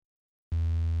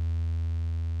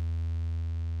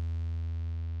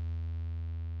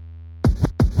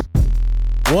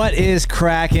What is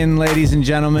cracking, ladies and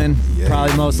gentlemen? Yeah.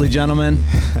 Probably mostly gentlemen.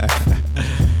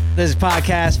 This is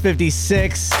podcast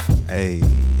 56. Hey.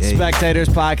 Spectators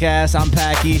podcast. I'm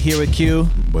Packy here with Q,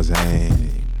 What's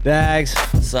happening? Dags,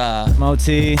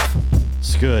 Moti.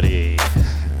 Scooty.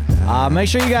 Make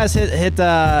sure you guys hit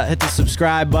the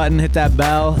subscribe button, hit that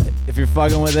bell if you're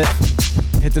fucking with it.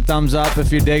 Hit the thumbs up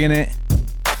if you're digging it.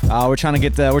 We're trying to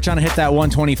hit that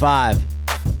 125.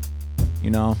 You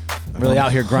know, really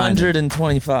out here grinding.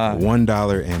 125.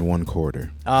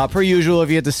 $1.25. Per usual, if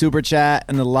you hit the super chat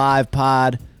and the live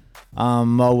pod,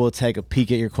 Mo will take a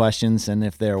peek at your questions, and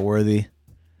if they're worthy,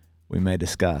 we may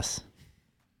discuss.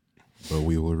 But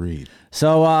we will read.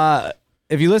 So,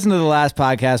 if you listen to the last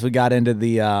podcast, we got into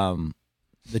the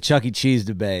Chuck E. Cheese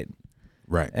debate,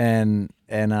 Right. and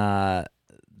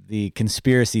the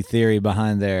conspiracy theory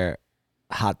behind their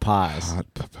hot pies,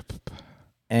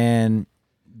 and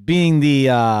being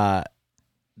the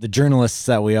journalists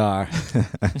that we are.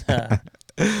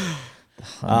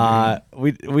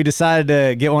 We decided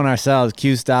to get one ourselves.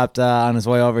 Q stopped on his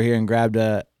way over here and grabbed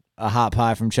a hot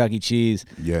pie from Chuck E. Cheese.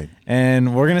 Yeah.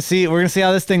 And we're gonna see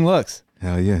how this thing looks.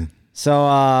 Hell yeah.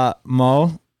 So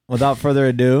Mo, without further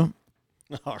ado,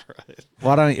 All right.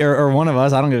 why don't or one of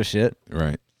us? I don't give a shit.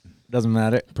 Right. Doesn't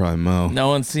matter. Probably Mo. No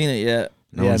one's seen it yet.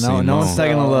 No one's seen one's Mo.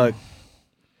 taking a look.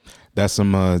 That's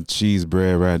some cheese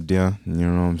bread right there. You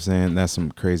know what I'm saying? That's some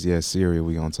crazy ass cereal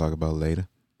we gonna talk about later.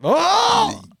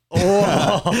 Oh,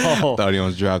 Thought he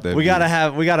almost dropped that. we beat.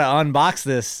 gotta unbox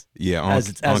this Yeah, on,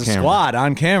 as a on camera. squad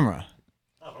on camera.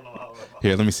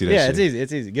 Here, let me see that Yeah, shit. it's easy.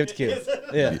 It's easy. Give it to Q.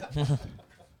 Yeah.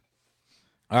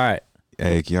 All right.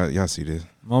 Hey, can y'all see this?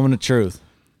 Moment of truth.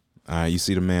 All right, you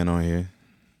see the man on here.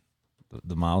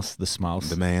 The mouse. The smouse.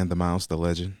 The man, the mouse, the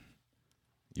legend.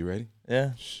 You ready?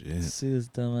 Yeah. Shit. See this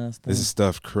dumbass thing. This is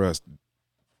stuffed crust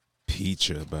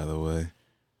pizza, by the way.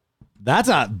 That's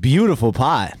a beautiful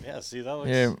pie. Yeah, see, that looks...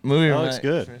 Here, move your that looks mic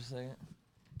good. for a second.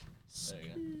 There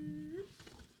you go.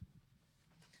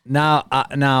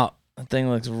 Now, That thing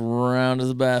looks round as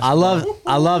a basketball.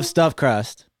 I love stuffed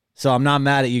crust, so I'm not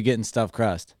mad at you getting stuffed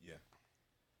crust. Yeah.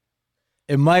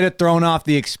 It might have thrown off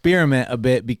the experiment a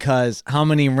bit because how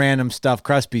many random stuffed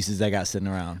crust pieces they got sitting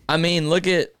around? I mean, look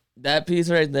at that piece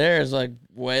right there is like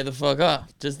way the fuck up.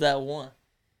 Just that one.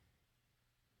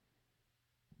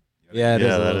 Yeah, it is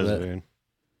Yeah, a that little is bit. weird.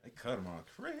 They cut them all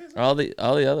crazy.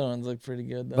 All the other ones look pretty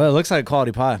good though. But it looks like a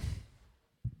quality pie.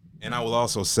 And I will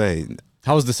also say,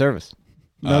 How was the service?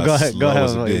 No, go ahead. Go slow ahead.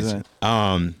 as with a what you're bitch.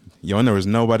 saying. Yo, and there was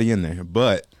nobody in there,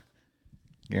 but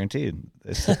Guaranteed.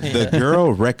 the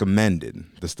girl recommended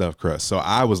the stuffed crust. So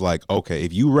I was like, okay,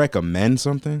 if you recommend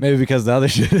something, Maybe because the other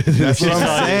shit. that's what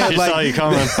I'm saying. She Like, saw you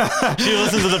coming. She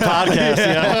listened to the podcast,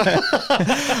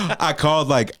 yeah. I called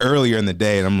like earlier in the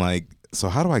day, and I'm like, so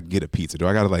how do I get a pizza? Do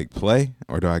I gotta like play,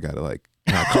 or do I gotta like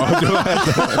can I call?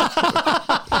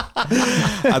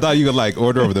 I thought you could like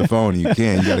order over the phone. You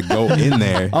can. You gotta go in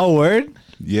there. Oh, word?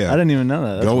 Yeah. I didn't even know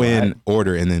that. That's Go in, wild.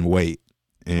 order, and then wait.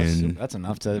 And That's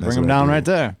enough to That's bring them what I down do. right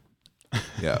there.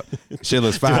 yeah, shit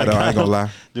looks fire though. I ain't gonna lie.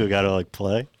 Do we got to, like,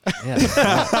 play?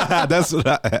 Yeah. That's what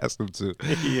I asked him to.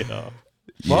 Yeah.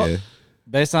 Well, Yeah,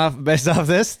 based off this.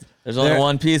 There's only They're-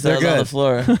 one piece that they're was on the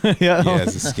floor. Yeah. yeah,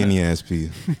 it's a skinny ass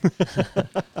piece.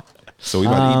 So we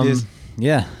about to eat this.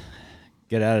 Yeah.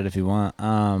 Get at it if you want.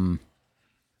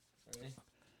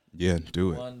 Yeah,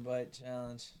 do it. One bite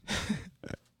challenge.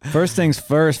 First things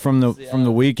first from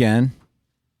the weekend.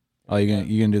 Oh, you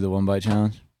gonna do the 1 bite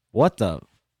challenge? What the?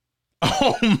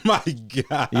 Oh my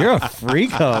god! You're a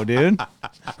freako, dude.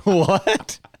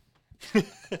 What?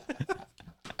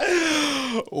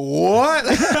 What?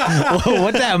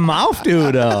 What that mouth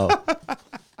do though?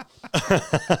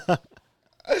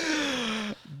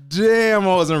 Damn,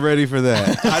 I wasn't ready for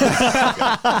that.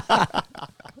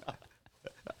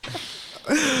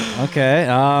 Okay.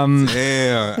 Damn.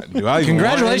 Do I even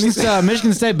Congratulations want to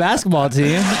Michigan State basketball team.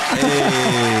 any? Hey,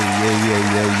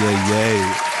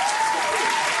 yeah.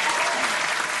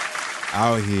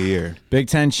 Out here. Big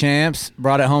Ten champs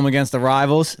brought it home against the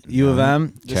rivals, U of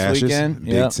M, this Cassius, weekend.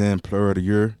 Big Yep. Ten Player of the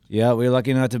Year. Yeah, we were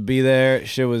lucky enough to be there.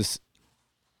 Shit was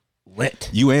lit.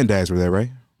 You and Dax were there, right?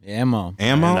 Ammo.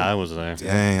 Ammo? And I was there.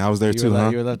 Dang, I was there You too, were, huh?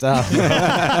 you were left out.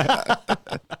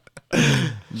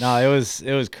 No, it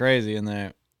was crazy in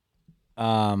there.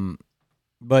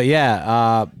 But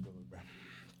yeah,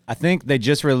 I think they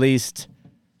just released.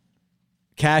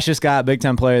 Cassius got Big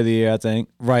Ten Player of the Year, I think,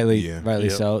 rightly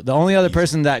Yep. so. The only other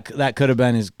person that could have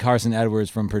been is Carson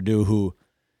Edwards from Purdue, who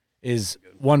is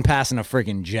one passing a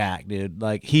freaking jack, dude.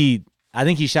 Like I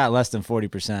think he shot less than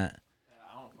 40%.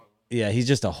 Yeah, he's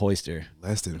just a hoister.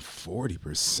 Less than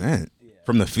 40%. Yeah.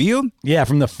 From the field? Yeah,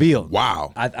 from the field.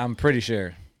 Wow. I'm pretty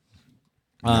sure.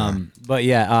 But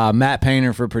yeah, Matt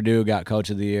Painter for Purdue got Coach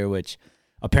of the Year, which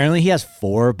apparently he has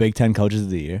 4 Big Ten Coaches of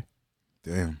the Year.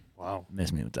 Damn. Wow.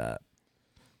 Miss me with that.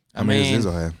 How many mean- does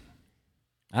Izzo have?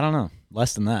 I don't know.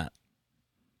 Less than that.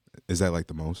 Is that like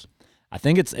the most? I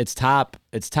think it's top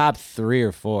 3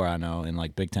 or 4. I know in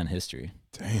like Big Ten history.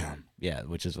 Damn. Yeah,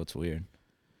 which is what's weird.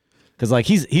 Because like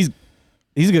he's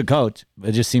a good coach.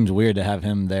 It just seems weird to have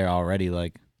him there already.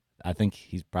 Like I think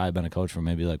he's probably been a coach for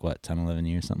maybe like what 10, 11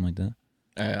 years, something like that.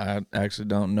 I actually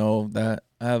don't know that.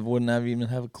 I wouldn't have even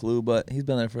have a clue, but he's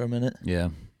been there for a minute. Yeah.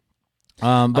 But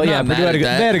yeah, not Purdue mad had at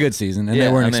that. they had a good season, and Yeah,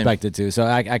 they weren't I mean- expected to. So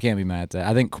I can't be mad at that.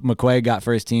 I think McQuaid got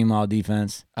first team all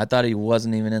defense. I thought he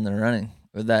wasn't even in the running.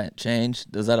 Did that change?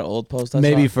 Was that an old post? I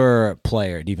Maybe saw?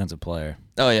 for defensive player.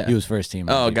 Oh yeah. He was first team.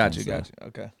 Oh, all got you, defense, got you.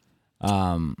 Okay.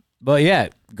 so. But yeah,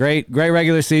 great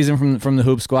regular season from the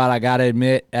Hoop Squad. I gotta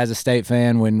admit, as a State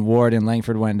fan, when Ward and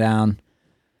Langford went down,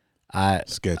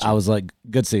 Sketchy. I was like,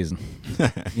 good season,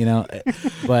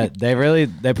 But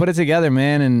they put it together,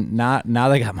 man, and now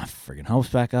they got my freaking hopes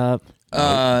back up.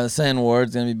 Saying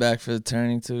Ward's gonna be back for the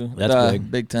tourney too. That's the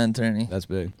big. Big Ten tourney. That's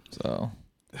big. So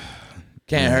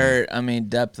can't hurt. I mean,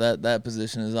 depth at that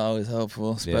position is always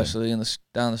helpful, especially in the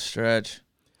down the stretch.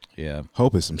 Yeah,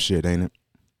 Hope is some shit, ain't it?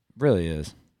 really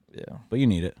is. Yeah. But you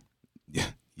need it.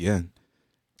 Yeah.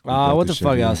 What the this shit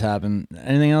fuck in. else happened?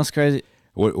 Anything else crazy?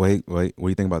 Wait. What do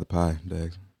you think about the pie,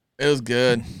 Dax? It was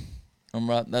good.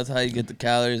 That's how you get the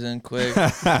calories in quick.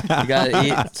 You gotta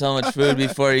eat so much food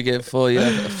before you get full. You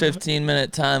have a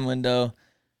 15-minute time window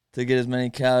to get as many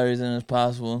calories in as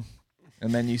possible,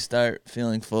 and then you start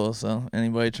feeling full. So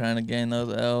anybody trying to gain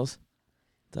those L's,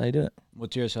 that's how you do it.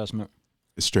 What's your assessment?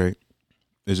 It's straight.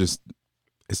 It's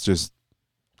just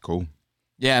cool.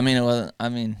 Yeah, I mean it wasn't. I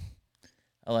mean,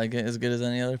 I like it as good as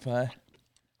any other pie.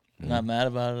 I'm not mad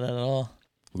about it at all.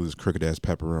 Look at this crooked ass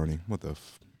pepperoni. What the?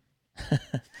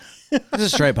 It's a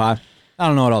straight pie. I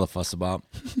don't know what all the fuss about.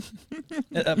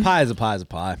 A pie is a pie is a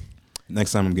pie.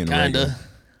 Next time I'm getting regular. Kinda.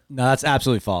 No, that's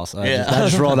absolutely false. Yeah. I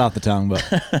just rolled off the tongue, but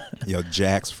Yo,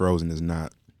 Jack's Frozen is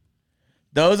not.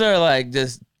 Those are like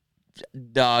just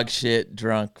dog shit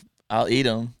drunk. I'll eat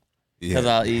them because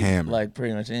I'll eat hammer. like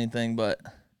pretty much anything, but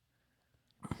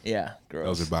yeah, gross.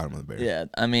 Those are bottom of the barrel. Yeah,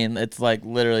 I mean it's like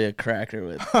literally a cracker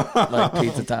with like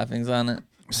pizza toppings on it.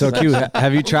 so Q,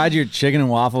 have you tried your chicken and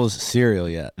waffles cereal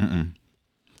yet? Mm-mm.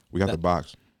 We got the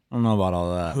box. I don't know about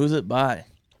all that. Who's it by?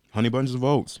 Honey Bunches of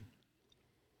Oats.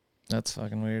 That's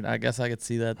fucking weird. I guess I could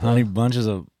see that though. Honey bunches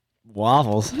of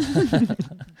waffles.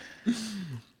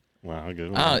 Wow,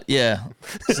 good one. Oh yeah,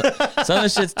 some of the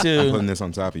shit's I'm putting too this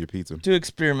on top of your pizza.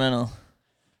 experimental.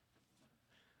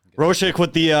 Roshik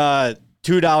with the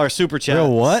 $2 super chat.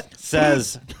 Real what?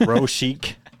 Says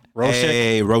Roshik. Roshik.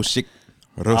 Hey, Roshik.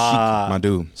 My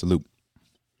dude. Salute.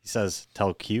 He says,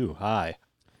 tell Q hi.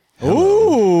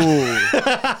 Ooh.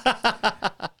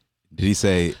 Did he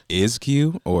say is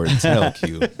Q or tell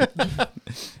Q?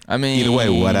 I mean, Either way,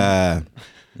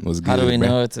 what's good? how do we bruh?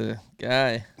 know it's a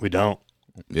guy? We don't.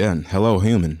 Yeah, hello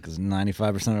human. Because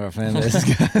 95% of our fan base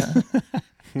is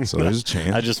guys. So there's a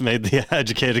chance. I just made the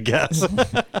educated guess.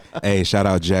 Hey, shout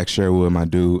out Jack Sherwood, my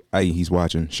dude. Hey, he's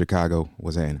watching Chicago.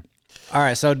 What's happening? All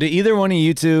right, so do either one of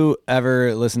you two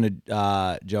ever listen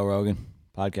to Joe Rogan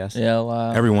podcast? Yeah,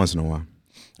 wow. Every once in a while.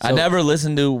 I So- never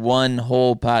listened to one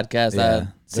whole podcast. Yeah. I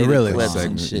see They're the really clips long.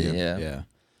 and shit. Yeah. Yeah.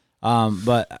 Yeah.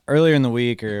 But earlier in the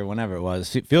week or whenever it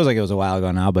was, it feels like it was a while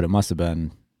ago now, but it must have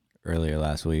been earlier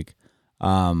last week.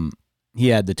 He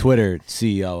had the Twitter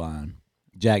CEO on,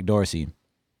 Jack Dorsey.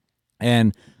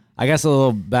 And I guess a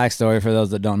little backstory for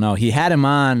those that don't know, he had him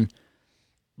on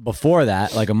before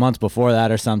that, like a month before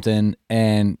that or something,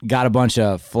 and got a bunch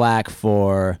of flack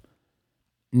for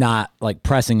not like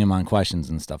pressing him on questions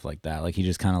and stuff like that. Like he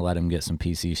just kind of let him get some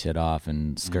PC shit off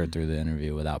and skirt through the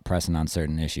interview without pressing on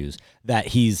certain issues that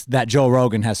Joe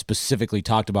Rogan has specifically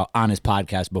talked about on his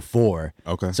podcast before.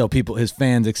 Okay. So his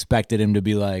fans expected him to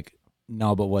be like,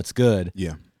 no, but what's good?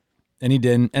 Yeah. And he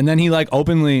didn't. And then he like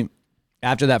openly,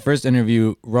 after that first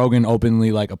interview, Rogan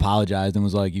openly like apologized and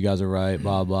was like, you guys are right,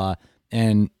 blah, blah.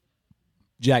 And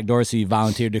Jack Dorsey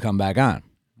volunteered to come back on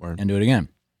Word. and do it again.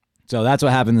 So that's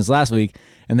what happened this last week.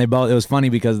 And it was funny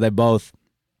because they both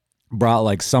brought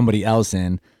like somebody else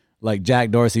in. Like Jack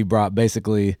Dorsey brought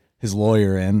basically his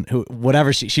lawyer in, who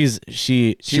whatever she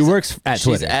works at She's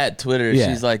Twitter. at Twitter. Yeah.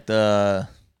 She's like the.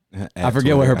 I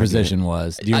forget what her position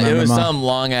was. Do you remember? It was Mo? some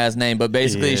long ass name, but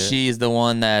basically Yeah. she's the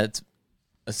one that's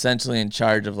essentially in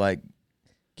charge of like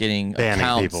getting Banning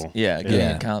accounts. people. Yeah, getting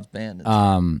Yeah. accounts banned.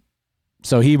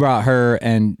 So he brought her,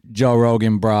 and Joe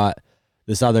Rogan brought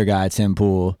this other guy, Tim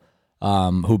Pool.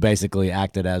 who basically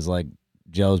acted as like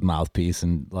Joe's mouthpiece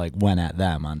and like went at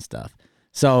them on stuff.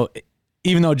 So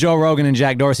even though Joe Rogan and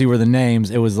Jack Dorsey were the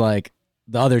names, it was like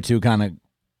the other two kind of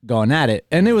going at it,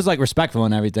 and it was like respectful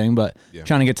and everything, but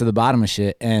trying to get to the bottom of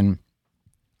shit. And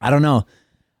I don't know.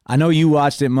 I know you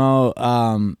watched it, Mo.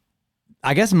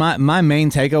 I guess my main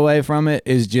takeaway from it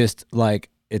is just like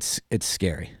it's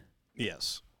scary.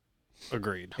 Yes,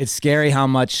 agreed. It's scary how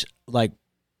much like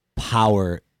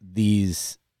power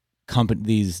these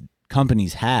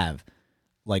companies have,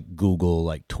 like Google,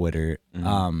 like Twitter,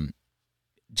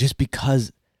 just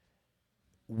because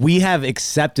we have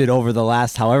accepted over the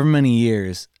last however many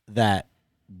years that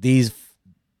these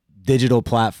digital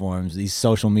platforms, these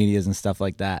social medias and stuff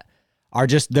like that are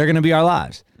just, they're going to be our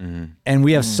lives. And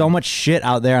we have so much shit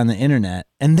out there on the internet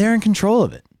and they're in control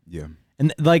of it. Yeah.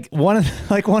 And like one of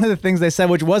the things they said,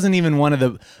 which wasn't even one of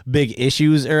the big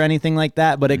issues or anything like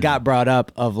that, but it got brought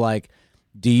up of like,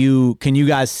 can you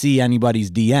guys see anybody's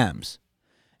DMs?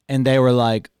 And they were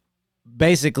like,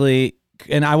 basically,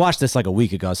 and I watched this like a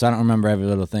week ago, so I don't remember every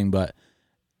little thing, but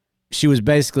she was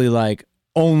basically like,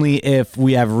 only if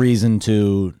we have reason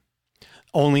to.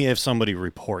 Only if somebody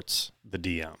reports the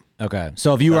DM. Okay.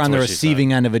 So if you were That's on the what she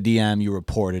receiving end of a DM, you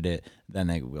reported it, then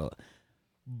they will.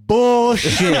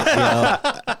 Bullshit, yo.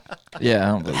 Yeah,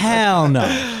 I don't believe Hell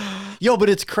no. Yo, but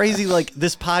it's crazy. Like,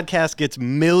 this podcast gets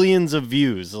millions of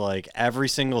views, like, every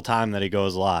single time that he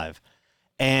goes live.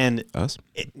 And Us?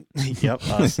 Yep,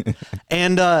 us.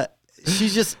 And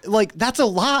she's just like, that's a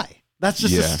lie. That's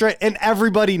just a straight, and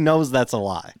everybody knows that's a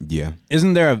lie. Yeah.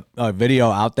 Isn't there a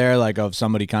video out there like of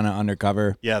somebody kind of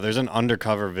undercover? Yeah, there's an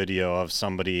undercover video of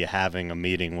somebody having a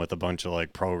meeting with a bunch of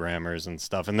like programmers and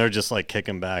stuff, and they're just like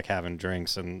kicking back, having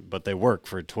drinks, but they work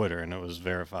for Twitter, and it was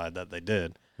verified that they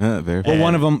did. Very Well,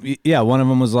 one of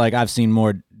them was like, I've seen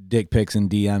more dick pics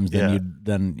and DMs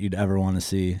than you'd ever want to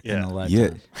see in a lifetime. Yeah.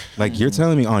 Like, you're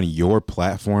telling me on your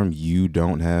platform you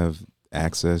don't have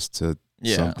access to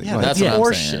something? Yeah, Like, that's what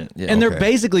I'm saying. Yeah. And they're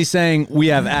basically saying we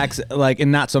have access, like in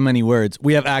not so many words,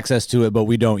 we have access to it, but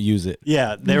we don't use it.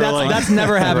 Yeah, they were like, That's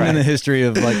never happened in the history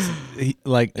of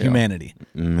like humanity.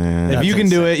 Man. If you can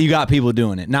do it, you got people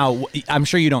doing it. Now, I'm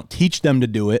sure you don't teach them to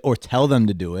do it or tell them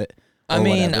to do it. I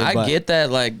mean, I get that,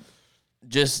 like,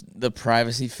 just the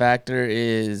privacy factor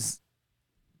it's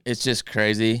just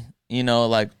crazy. You know,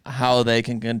 like how they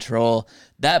can control.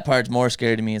 That part's more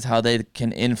scary to me is how they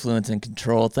can influence and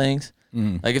control things.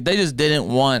 Like if they just didn't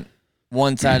want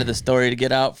one side of the story to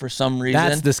get out for some reason,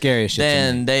 that's the scariest shit.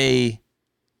 then they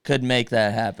could make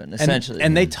that happen, essentially.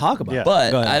 And they talk about it.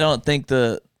 But I don't think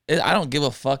I don't give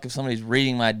a fuck if somebody's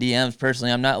reading my DMs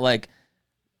personally. I'm not like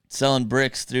selling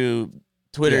bricks through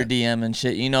Twitter DM and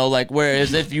shit, you know, like,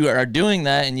 whereas if you are doing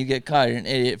that and you get caught, you're an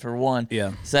idiot for one.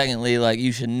 Yeah. Secondly, like,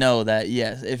 you should know that,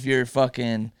 yes, if you're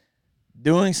fucking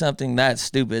doing something that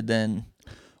stupid, then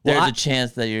there's a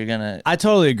chance that you're gonna. I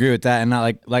totally agree with that, and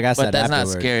not like I said, but that's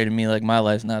afterward. not scary to me. Like, my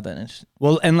life's not that interesting.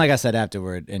 Well, and like I said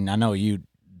afterward, and I know you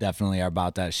definitely are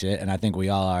about that shit, and I think we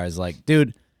all are. Is like,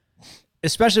 dude,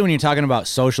 especially when you're talking about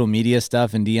social media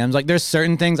stuff and DMs, like there's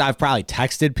certain things I've probably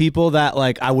texted people that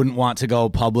like I wouldn't want to go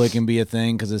public and be a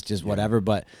thing because it's just whatever.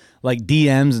 But like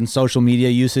DMs and social media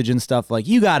usage and stuff, like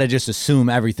you got to just assume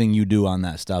everything you do on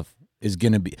that stuff is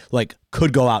going to be like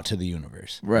could go out to the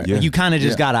universe. Right. Yeah. Like, you kind of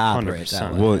just got to operate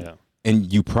that way. Well,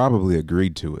 and you probably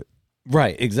agreed to it.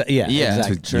 Right. Exactly. Yeah.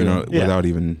 Exactly. To, you know, without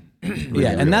even. Really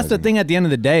and that's the thing at the end of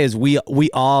the day is we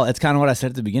all, it's kind of what I said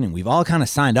at the beginning. We've all kind of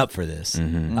signed up for this.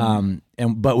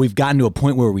 But we've gotten to a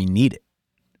point where we need it,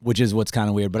 which is what's kind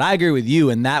of weird. But I agree with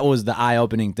you. And that was the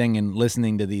eye-opening thing in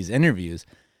listening to these interviews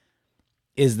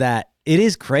is that it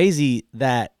is crazy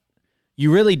that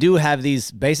you really do have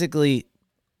these basically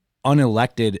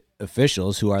unelected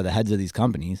officials who are the heads of these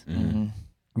companies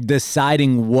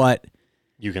deciding what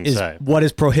you can what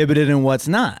is prohibited and what's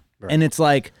not. Right. And it's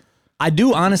like, I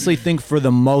do honestly think for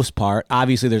the most part,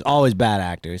 obviously there's always bad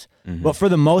actors, but for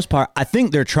the most part, I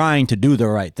think they're trying to do the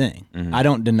right thing. I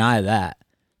don't deny that.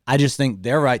 I just think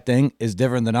their right thing is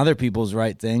different than other people's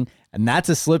right thing. And that's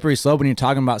a slippery slope when you're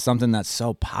talking about something that's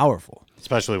so powerful.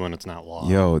 Especially when it's not law.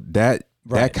 Yo, that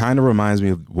kind of reminds me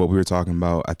of what we were talking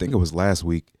about. I think it was last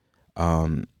week,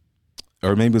 or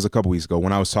maybe it was a couple weeks ago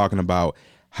when I was talking about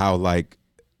how like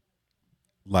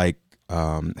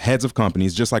heads of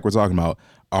companies, just like we're talking about,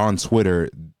 are on Twitter.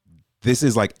 This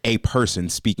is like a person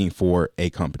speaking for a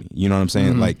company. You know what I'm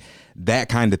saying? Like that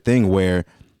kind of thing where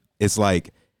it's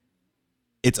like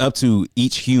it's up to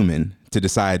each human to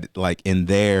decide, like in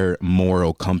their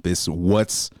moral compass,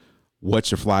 what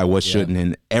should fly, what shouldn't,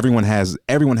 and everyone has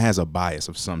a bias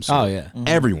of some sort. Oh yeah,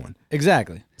 everyone.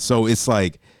 Exactly. So it's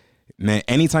like man,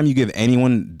 anytime you give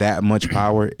anyone that much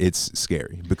power, it's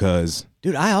scary because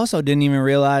Dude, I also didn't even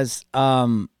realize,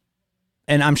 and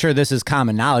I'm sure this is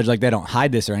common knowledge, like they don't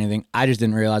hide this or anything. I just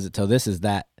didn't realize it till this, is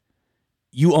that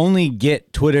you only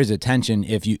get Twitter's attention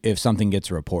if something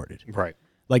gets reported. Right.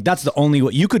 Like that's the only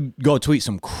way. You could go tweet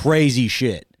some crazy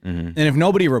shit, and if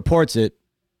nobody reports it,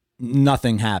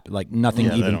 nothing happens. Like nothing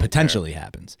Yeah, they even don't potentially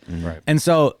happens. Right. And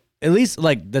so at least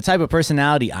like the type of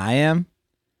personality I am,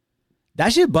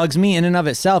 that shit bugs me in and of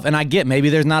itself. And I get maybe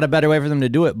there's not a better way for them to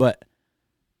do it, but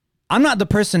I'm not the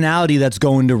personality that's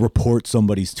going to report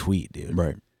somebody's tweet, dude.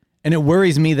 right. And it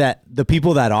worries me that the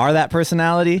people that are that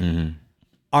personality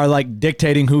are like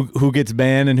dictating who gets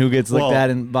banned and who gets looked at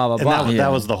and blah, blah, And blah.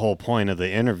 that was the whole point of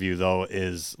the interview, though,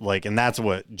 is like, and that's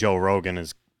what Joe Rogan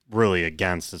is really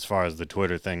against as far as the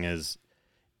Twitter thing is.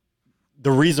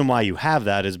 The reason why you have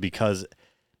that is because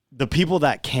the people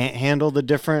that can't handle the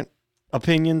different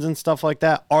opinions and stuff like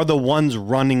that are the ones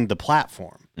running the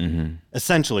platform,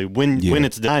 essentially, when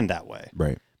it's designed that way.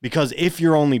 Right. Because if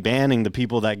you're only banning the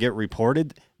people that get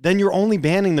reported, then you're only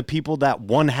banning the people that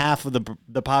one half of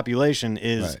the population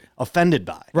is offended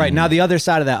by. Right. Now, the other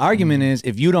side of that argument is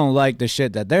if you don't like the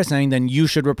shit that they're saying, then you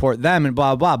should report them and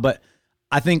blah, blah, blah. But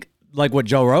I think like what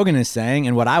Joe Rogan is saying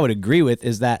and what I would agree with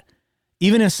is that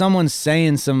even if someone's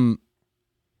saying some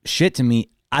shit to me,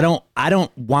 I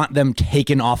don't want them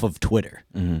taken off of Twitter.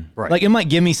 Right. Like it might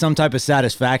give me some type of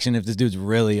satisfaction if this dude's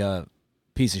really a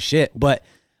piece of shit, but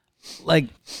like,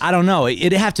 I don't know.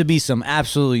 It'd have to be some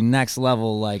absolutely next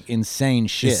level, like insane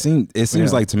shit. It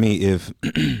seems like to me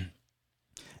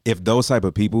if those type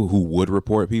of people who would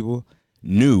report people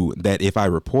knew that if I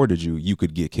reported you, you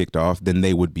could get kicked off, then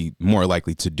they would be more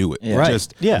likely to do it. Yeah. Right.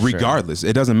 Just Yeah, sure. regardless.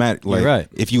 It doesn't matter. Like right.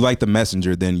 if you like the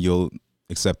messenger, then you'll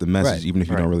accept the message, Right. even if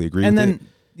you don't really agree And with then, it.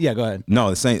 yeah, go ahead. No,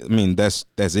 the same. I mean, that's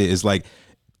it. It's like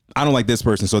I don't like this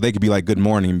person, so they could be like good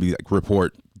morning and be like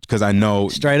report because I know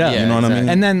Straight up. Yeah, you know what I mean?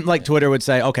 And then like Twitter would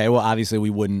say, okay, well, obviously we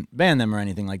wouldn't ban them or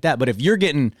anything like that. But if you're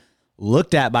getting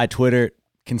looked at by Twitter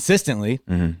consistently,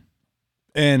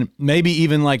 and maybe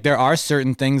even like there are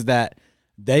certain things that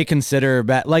they consider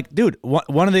bad. Like, dude,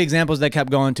 one of the examples they kept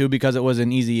going to because it was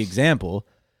an easy example,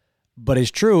 but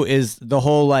it's true, is the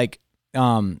whole like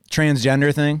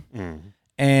transgender thing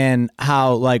and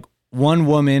how like one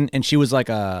woman, and she was like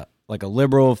a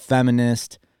liberal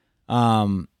feminist,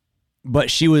 but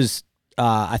she was,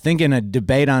 I think, in a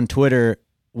debate on Twitter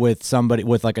with somebody,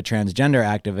 with like a transgender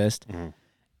activist,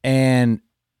 and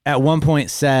at one point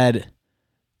said,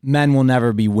 men will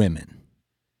never be women.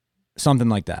 Something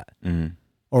like that.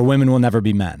 Or women will never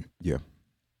be men. Yeah.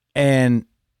 And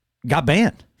got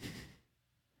banned.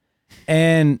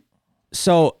 And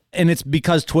so, and it's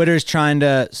because Twitter's trying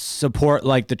to support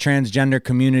like the transgender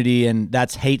community and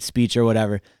that's hate speech or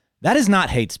whatever. That is not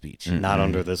hate speech. Not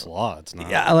under this law. It's not.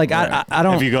 Yeah, like I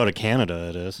don't. If you go to Canada,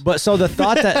 it is. But so the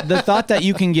thought that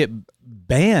you can get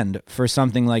banned for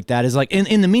something like that is like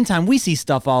in the meantime we see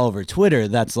stuff all over Twitter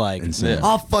that's like Insane.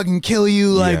 I'll fucking kill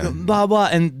you, like Yeah. blah blah,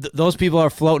 and those people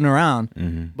are floating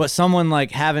around. But someone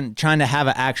like trying to have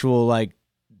an actual like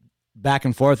back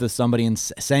and forth with somebody and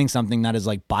saying something that is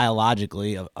like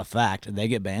biologically a fact, and they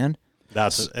get banned.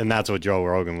 That's what Joe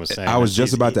Rogan was saying. I was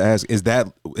just about to ask, is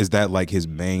that like his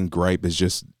main gripe is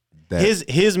just that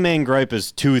his main gripe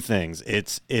is two things.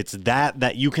 It's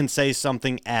that you can say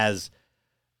something as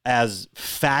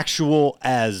factual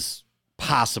as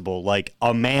possible, like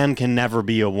a man can never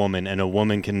be a woman and a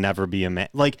woman can never be a man.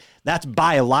 Like that's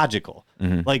biological.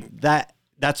 Like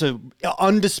that's a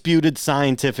undisputed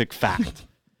scientific fact.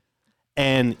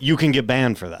 And you can get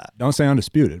banned for that. Don't say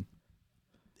undisputed.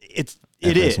 It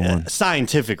is FS1.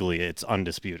 scientifically it's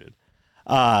undisputed.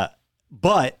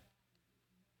 But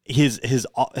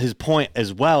his point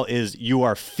as well is you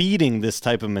are feeding this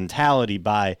type of mentality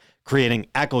by creating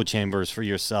echo chambers for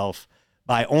yourself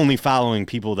by only following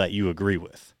people that you agree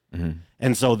with.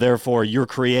 And so therefore you're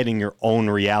creating your own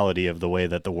reality of the way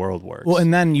that the world works. Well,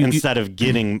 and then instead of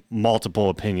getting multiple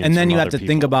opinions. and then from you have other to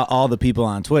think people. about all the people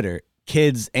on Twitter,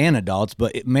 kids and adults,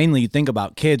 but mainly you think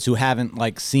about kids who haven't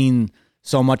like seen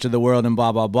so much of the world and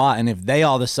blah blah blah, and if they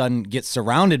all of a sudden get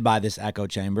surrounded by this echo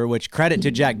chamber, which credit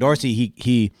to Jack Dorsey,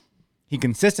 he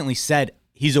consistently said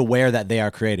he's aware that they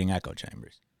are creating echo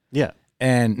chambers. Yeah.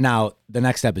 And now the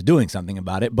next step is doing something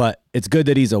about it, but it's good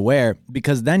that he's aware,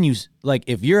 because then you like,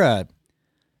 if you're a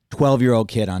 12-year-old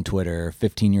kid on Twitter or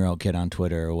 15-year-old kid on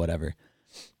Twitter or whatever,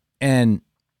 and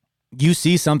you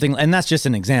see something, and that's just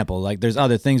an example, like there's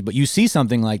other things, but you see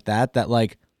something like that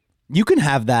like you can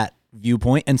have that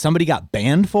viewpoint and somebody got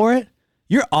banned for it,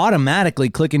 you're automatically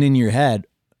clicking in your head,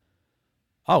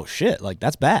 oh shit, like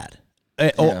that's bad.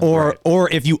 or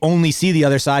if you only see the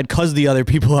other side because the other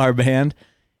people are banned.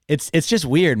 It's just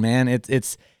weird, man.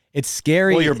 It's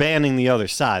scary. Well, you're banning the other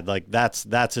side. Like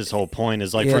that's his whole point.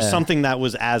 Is like for something that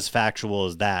was as factual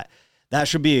as that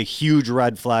should be a huge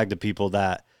red flag to people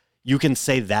that you can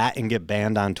say that and get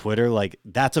banned on Twitter. Like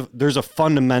there's a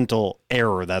fundamental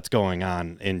error that's going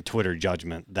on in Twitter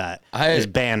judgment that is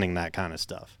banning that kind of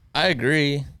stuff. I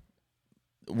agree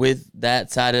with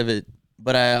that side of it,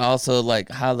 but I also like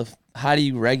how do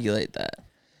you regulate that?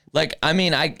 Like, I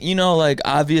mean, like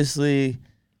obviously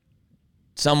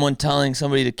someone telling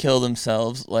somebody to kill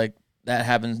themselves, like that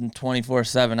happens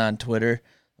 24/7 on Twitter.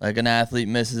 Like an athlete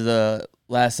misses a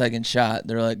last second shot,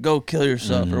 they're like, go kill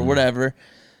yourself or whatever.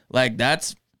 Like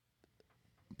that's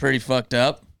pretty fucked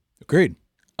up. Agreed.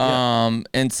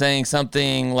 And saying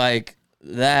something like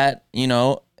that,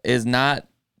 is not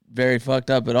very fucked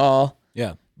up at all.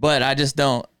 Yeah. But I just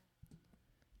don't.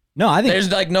 No, I think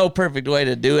there's like no perfect way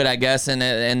to do it, I guess, and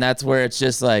that's where it's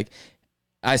just like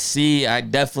I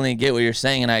definitely get what you're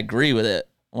saying and I agree with it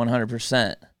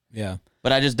 100%. Yeah.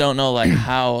 But I just don't know like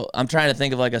how. I'm trying to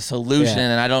think of like a solution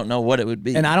and I don't know what it would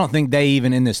be. And I don't think they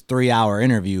even in this 3-hour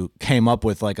interview came up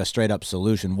with like a straight up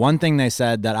solution. One thing they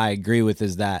said that I agree with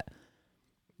is that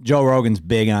Joe Rogan's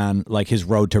big on like his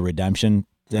road to redemption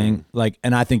thing. Like,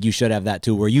 and I think you should have that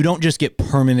too, where you don't just get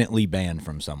permanently banned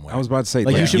from somewhere. I was about to say,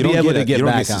 like you should be able to get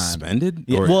back on. Suspended?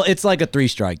 Yeah, well, it's like a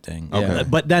 3-strike thing. Okay.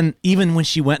 But then even when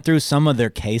she went through some of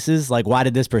their cases, like why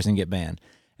did this person get banned?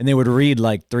 And they would read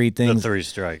like 3 things. The 3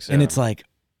 strikes. And it's like,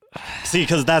 see,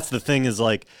 because that's the thing is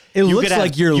like it looks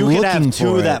like you're you looking could have for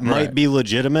 2 it. that might be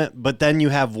legitimate, but then you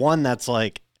have one that's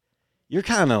like you're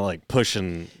kind of like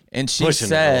pushing. And she pushing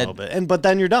said, it a little bit, but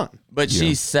then you're done. But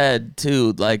she said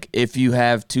too, like if you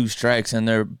have 2 strikes and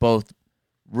they're both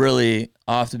really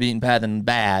off the beaten path and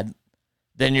bad,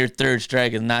 then your 3rd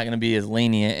strike is not going to be as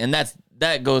lenient, and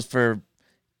that goes for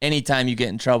anytime you get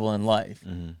in trouble in life.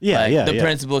 Yeah, like, the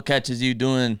principal catches you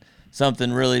doing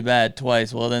something really bad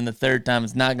twice, well then the 3rd time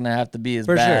it's not going to have to be as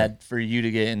bad for you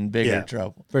to get in bigger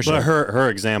trouble. For sure. But her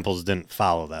examples didn't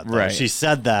follow that. Though. Right. She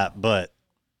said that, but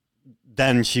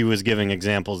then she was giving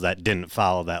examples that didn't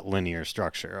follow that linear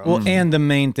structure. Well, and the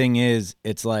main thing is,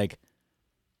 it's like,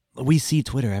 we see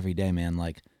Twitter every day, man.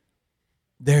 Like,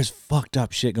 there's fucked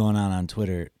up shit going on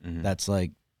Twitter that's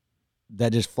like,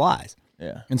 that just flies.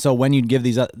 Yeah. And so when you give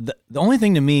these, the only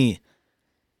thing to me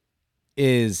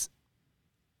is,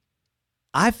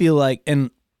 I feel like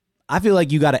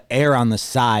you got to err on the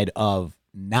side of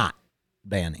not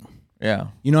banning. Yeah.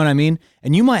 You know what I mean?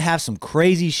 And you might have some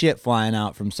crazy shit flying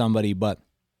out from somebody,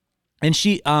 and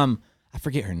she, I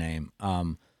forget her name.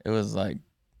 It was like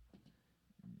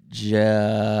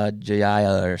Jaya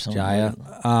or something. Jaya.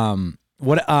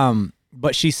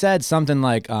 But she said something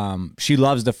like, she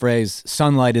loves the phrase,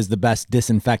 sunlight is the best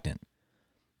disinfectant.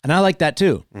 And I like that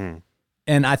too.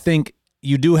 And I think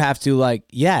you do have to like,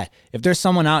 if there's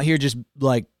someone out here just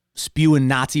like spewing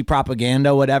Nazi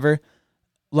propaganda, whatever,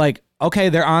 like, okay,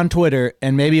 they're on Twitter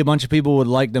and maybe a bunch of people would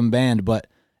like them banned, but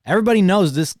everybody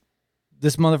knows this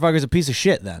motherfucker's a piece of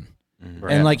shit then.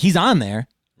 Right. And like, he's on there,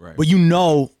 but you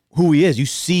know who he is. You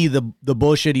see the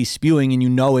bullshit he's spewing and you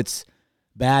know it's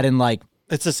bad, and like,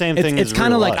 it's the same thing. It's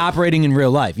kind of like operating in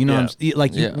real life. You know what I'm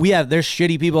like? There's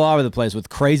shitty people all over the place with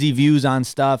crazy views on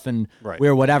stuff and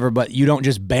weird whatever, but you don't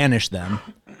just banish them.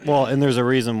 Well, and there's a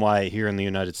reason why here in the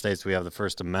United States we have the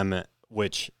First Amendment,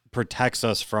 which protects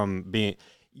us from being.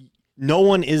 No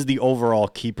one is the overall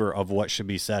keeper of what should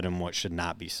be said and what should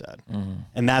not be said.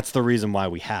 And that's the reason why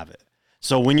we have it.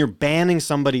 So when you're banning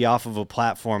somebody off of a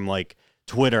platform like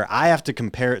Twitter, I have to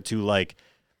compare it to, like,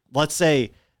 let's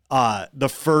say the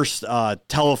first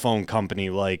telephone company,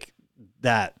 like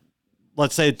that.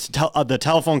 Let's say the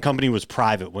telephone company was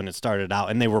private when it started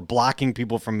out and they were blocking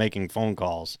people from making phone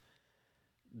calls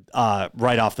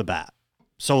right off the bat.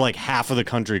 So like half of the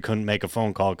country couldn't make a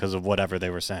phone call because of whatever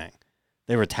they were saying.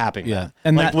 They were tapping that.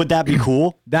 And like, would that be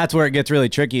cool? That's where it gets really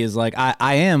tricky, is like,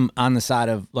 I am on the side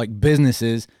of like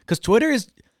businesses, because Twitter is,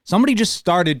 somebody just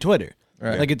started Twitter.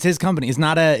 Right. Like, it's his company. It's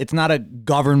not a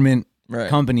government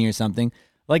company or something.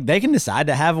 Like, they can decide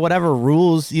to have whatever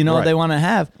rules, they want to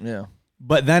have. Yeah.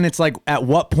 But then it's like, at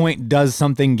what point does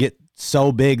something get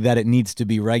so big that it needs to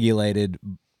be regulated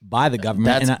by the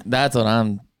government? That's what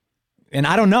I'm. And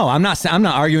I don't know. I'm not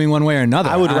arguing one way or another.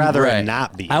 I would rather it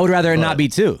not be. I would rather it not be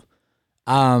too.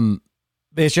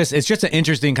 It's just an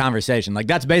interesting conversation. Like,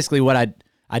 that's basically what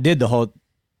I did the whole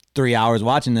 3 hours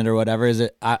watching it or whatever. Is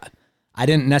it? I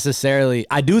didn't necessarily.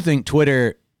 I do think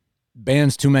Twitter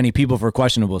bans too many people for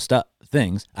questionable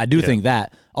things. I do think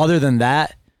that. Other than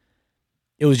that,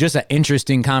 it was just an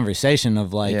interesting conversation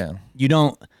of like, you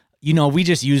don't. you know, we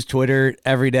just use Twitter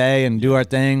every day and do our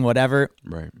thing, whatever.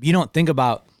 Right. You don't think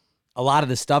about a lot of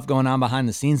the stuff going on behind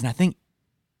the scenes. And I think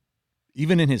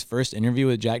even in his first interview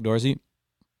with Jack Dorsey,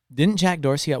 didn't Jack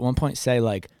Dorsey at one point say,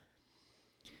 like,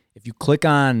 if you click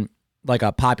on like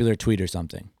a popular tweet or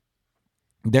something,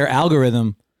 their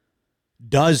algorithm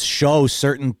does show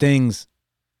certain things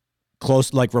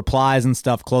close, like replies and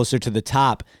stuff closer to the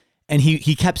top. And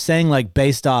he kept saying, like,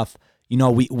 based off, you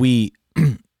know, we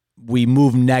we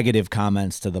move negative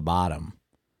comments to the bottom.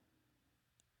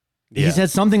 Yeah. He said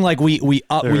something like we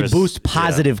boost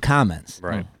positive comments.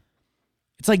 Right.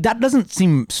 It's like, that doesn't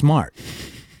seem smart.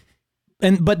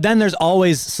 But then there's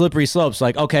always slippery slopes.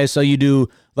 Like, okay, so you do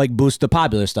like boost the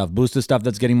popular stuff, boost the stuff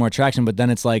that's getting more traction. But then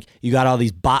it's like you got all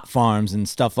these bot farms and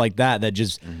stuff like that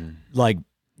just like,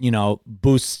 you know,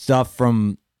 boost stuff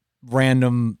from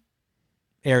random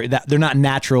area that they're not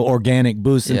natural organic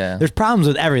boosts. And there's problems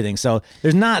with everything. So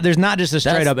there's not just a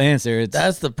straight up answer.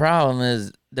 That's the problem,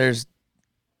 is there's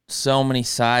so many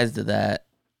sides to that,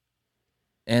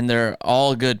 and they're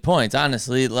all good points.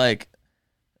 Honestly, like,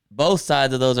 both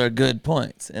sides of those are good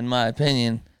points, in my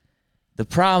opinion. The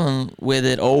problem with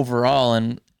it overall,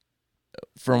 and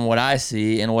from what I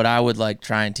see and what I would like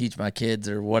try and teach my kids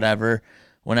or whatever,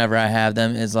 whenever I have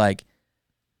them, is like,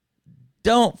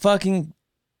 don't fucking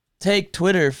take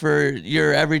Twitter for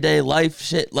your everyday life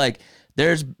shit. Like,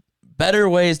 there's better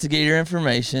ways to get your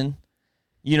information,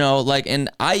 you know, like, and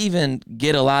I even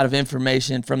get a lot of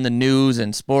information from the news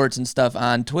and sports and stuff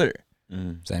on Twitter.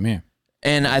 Same here.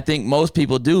 And I think most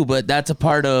people do, but that's a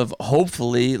part of,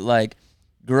 hopefully, like,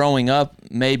 growing up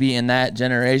maybe in that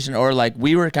generation, or like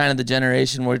we were kind of the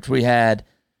generation which we had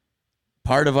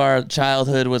part of our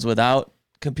childhood was without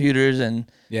computers and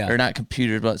or not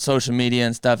computers, but social media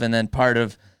and stuff, and then part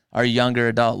of our younger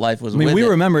adult life was with we it.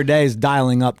 remember days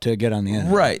dialing up to get on the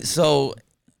internet. Right. So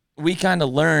we kind of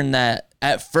learned that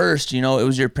at first, you know, it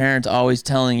was your parents always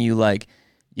telling you, like,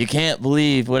 you can't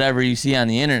believe whatever you see on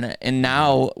the internet. And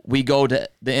now we go to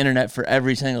the internet for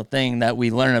every single thing that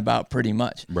we learn about, pretty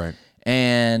much. Right.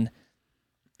 And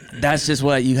that's just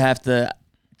what you have to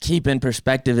keep in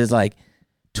perspective, is like,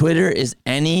 Twitter is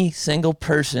any single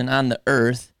person on the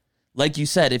earth. Like you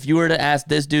said, if you were to ask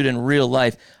this dude in real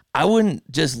life, I wouldn't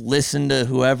just listen to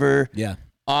whoever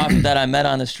off that I met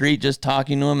on the street just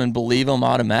talking to him and believe him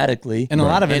automatically. And a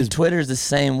lot of it is Twitter's the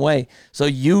same way. So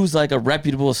use like a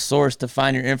reputable source to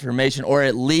find your information, or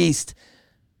at least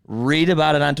read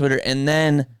about it on Twitter and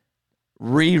then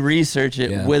research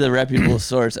it with a reputable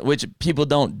source, which people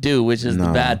don't do, which is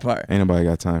the bad part. Ain't nobody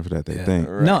got time for that, they think.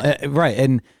 Right. No, right.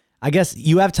 And I guess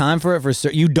you have time for it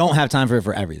for you don't have time for it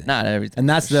for everything. Not everything. And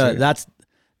that's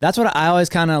that's what I always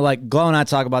kind of like. Glow and I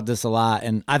talk about this a lot,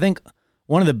 and I think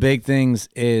one of the big things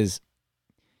is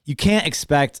you can't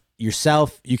expect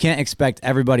yourself, you can't expect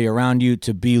everybody around you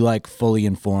to be like fully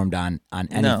informed on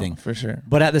anything. No, for sure.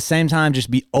 But at the same time, just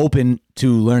be open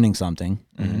to learning something,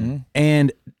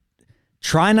 and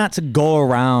try not to go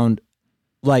around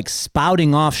like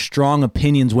spouting off strong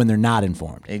opinions when they're not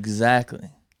informed. Exactly.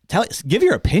 Give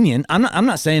your opinion. I'm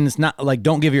not saying it's not like,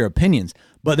 don't give your opinions,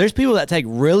 but there's people that take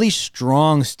really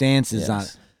strong stances on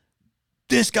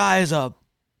this guy is a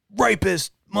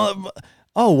rapist.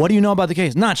 Oh, what do you know about the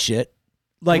case? Not shit.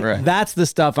 Like, that's the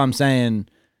stuff I'm saying,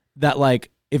 that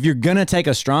like, if you're going to take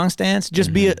a strong stance,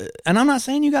 just be and I'm not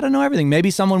saying you got to know everything.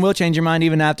 Maybe someone will change your mind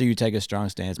even after you take a strong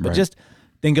stance, but just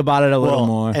think about it a little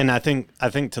more. And I think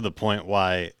to the point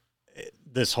why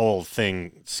this whole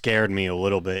thing scared me a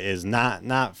little bit is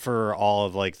not for all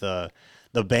of like the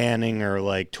banning or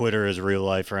like Twitter is real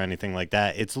life or anything like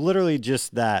that. It's literally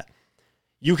just that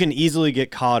you can easily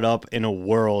get caught up in a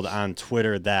world on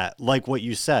Twitter that, like what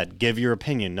you said, give your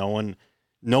opinion. No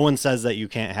one says that you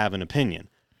can't have an opinion.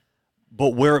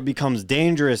 But where it becomes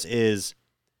dangerous is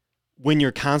when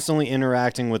you're constantly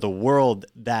interacting with a world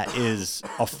that is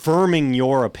affirming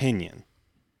your opinion,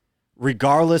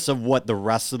 regardless of what the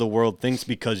rest of the world thinks,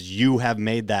 because you have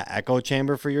made that echo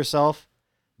chamber for yourself,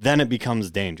 then it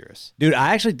becomes dangerous. Dude,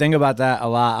 I actually think about that a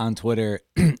lot on Twitter,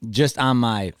 just on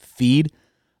my feed.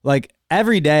 Like,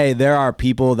 every day there are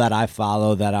people that I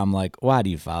follow that I'm like, why do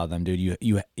you follow them, dude?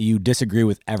 You disagree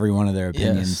with every one of their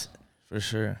opinions. Yes, for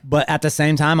sure. But at the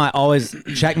same time, I always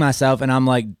check myself and I'm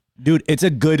like, dude, it's a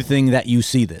good thing that you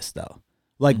see this, though.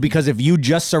 Like, because if you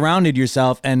just surrounded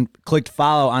yourself and clicked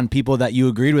follow on people that you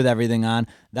agreed with everything on,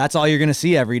 that's all you're going to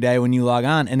see every day when you log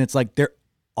on. And it's like, there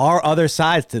are other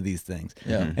sides to these things.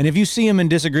 Yeah. And if you see them and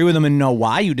disagree with them and know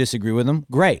why you disagree with them,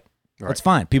 great. That's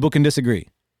fine. People can disagree.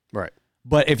 Right.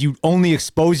 But if you only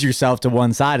expose yourself to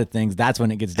one side of things, that's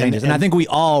when it gets dangerous. And I think we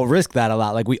all risk that a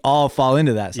lot. Like we all fall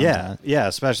into that sometimes. Yeah,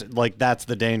 especially like that's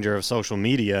the danger of social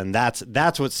media, and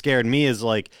that's what scared me is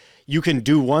like you can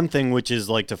do one thing, which is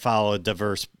like to follow a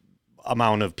diverse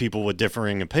amount of people with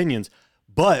differing opinions,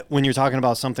 but when you're talking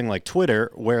about something like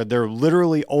Twitter, where they're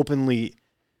literally openly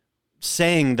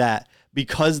saying that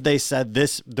because they said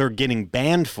this, they're getting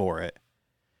banned for it.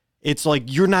 It's like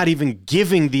you're not even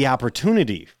giving the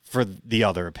opportunity for the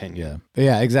other opinion.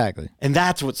 Yeah, exactly. And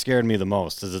that's what scared me the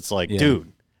most is it's like,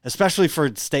 dude, especially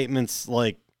for statements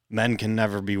like men can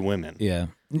never be women. Yeah.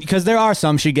 Because there are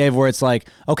some she gave where it's like,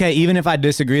 okay, even if I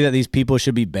disagree that these people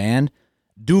should be banned,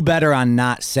 do better on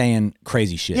not saying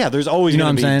crazy shit. Yeah, there's always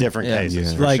going to be different Yeah.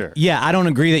 cases, for like, sure. yeah, I don't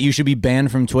agree that you should be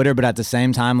banned from Twitter, but at the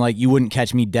same time, like, you wouldn't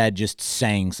catch me dead just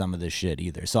saying some of this shit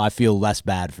either. So I feel less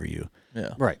bad for you. Yeah.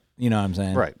 Right, You know what I'm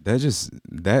saying? right.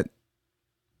 That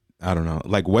I don't know.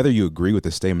 Like whether you agree with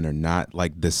the statement or not,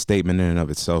 like the statement in and of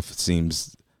itself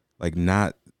seems like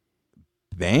not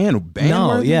ban.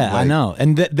 No, yeah, I know.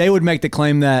 And they would make the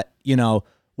claim that, you know,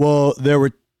 well, there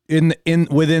were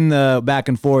within the back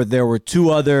and forth, there were two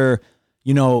other,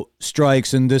 you know,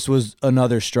 strikes, and this was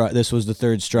another strike. This was the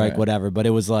third strike, whatever. But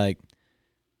it was like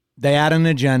they had an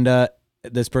agenda.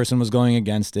 This person was going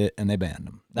against it, and they banned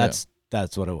him. That's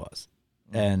what it was,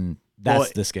 and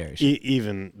that's the scary shit.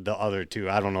 Even the other two,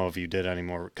 I don't know if you did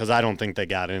anymore because I don't think they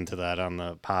got into that on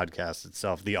the podcast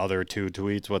itself. The other two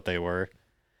tweets, what they were,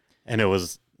 and it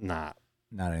was not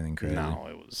anything crazy. No,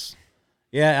 it was.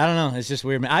 Yeah, I don't know. It's just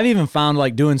weird. I've even found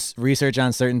like doing research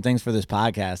on certain things for this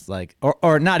podcast, like,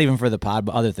 or not even for the pod,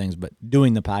 but other things. But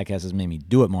doing the podcast has made me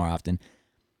do it more often.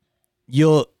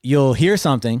 You'll hear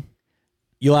something,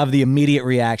 you'll have the immediate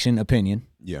reaction, opinion.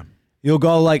 Yeah. You'll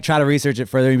go like try to research it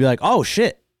further and be like, oh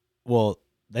shit, well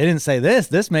they didn't say this.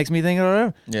 This makes me think of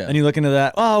whatever. Yeah. And you look into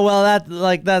that. Oh well,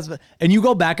 that's and you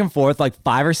go back and forth like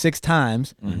 5 or 6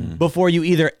 times before you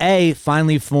either A,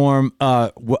 finally form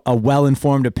a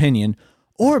well-informed opinion,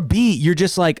 or B, you're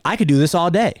just like, I could do this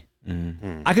all day.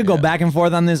 I could go back and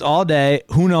forth on this all day.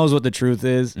 Who knows what the truth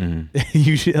is?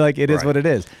 You should, like, it is what it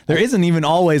is. There isn't even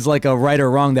always like a right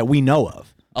or wrong that we know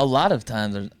of. A lot of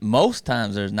times, most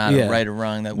times, there's not a right or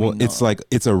wrong that we know. It's like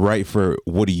it's a right for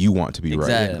what do you want to be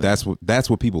Exactly. right. That's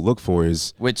what people look for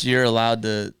is which you're allowed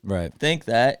to think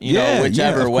that, you Yeah, know,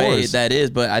 whichever of way course. that is.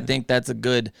 But I think that's a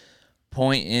good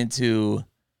point into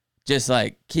just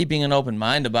like keeping an open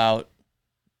mind about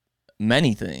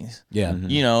many things. Yeah.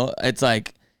 You know, it's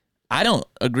like, I don't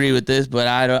agree with this, but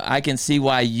I can see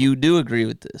why you do agree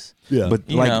with this. Yeah. But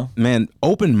You like, know. man,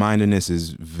 open-mindedness is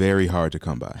very hard to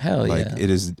come by. Hell like, yeah. it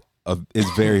is. It's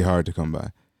very hard to come by.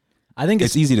 I think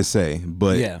It's easy to say,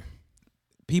 but yeah.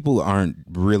 people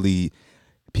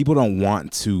don't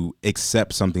want to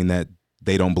accept something that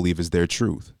they don't believe is their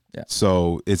truth. Yeah.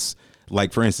 So it's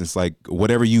like, for instance, like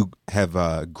whatever you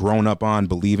have grown up on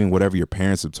believing, whatever your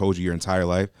parents have told you your entire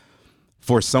life,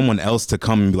 for someone else to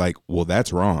come and be like, well,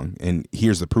 that's wrong, and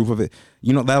here's the proof of it,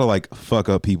 you know, that'll like fuck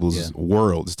up people's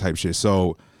worlds type shit.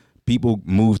 So people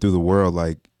move through the world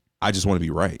like, I just want to be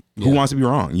right. Who wants to be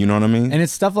wrong? You know what I mean? And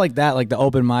it's stuff like that, like the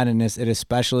open-mindedness, it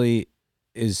especially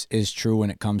is true when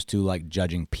it comes to like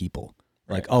judging people.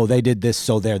 Like, oh, they did this,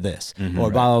 so they're this, or blah,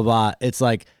 blah, blah. It's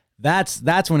like, that's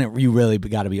when you really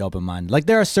got to be open-minded. Like,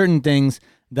 there are certain things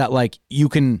that like you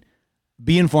can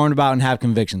be informed about and have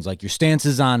convictions, like your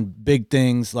stances on big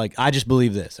things, like I just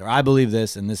believe this, or I believe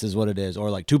this, and this is what it is, or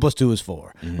like 2 + 2 is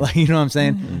 4. Like, you know what I'm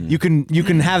saying? You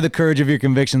can have the courage of your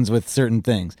convictions with certain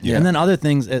things, and then other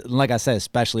things, like I said,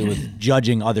 especially with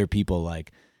judging other people,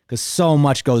 like, because so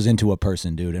much goes into a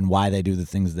person, dude, and why they do the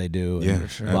things they do, and Yeah, blah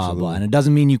absolutely. blah. And it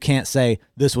doesn't mean you can't say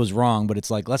this was wrong, but it's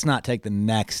like, let's not take the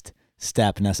next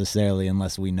step necessarily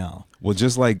unless we know. Well,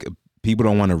 just like people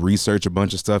don't want to research a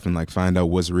bunch of stuff and like find out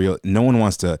what's real. No one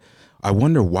wants to. I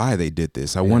wonder why they did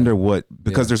this. I wonder what,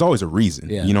 because there's always a reason.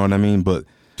 Yeah. You know what I mean? But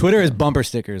Twitter is bumper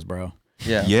stickers, bro.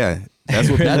 yeah, that's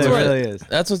what That's It what really is.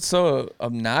 That's what's so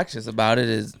obnoxious about it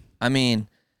is, I mean,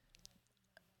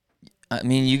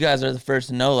 you guys are the first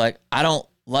to know, like, I don't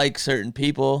like certain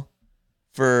people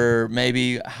for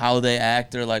maybe how they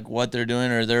act or like what they're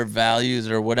doing or their values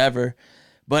or whatever,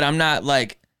 but I'm not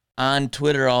like on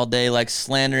Twitter all day like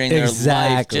slandering their life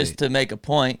Exactly. just to make a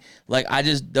point. Like, I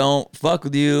just don't fuck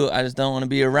with you. I just don't want to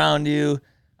be around you.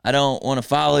 I don't want to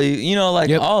follow you. You know,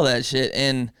 like all that shit.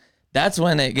 And that's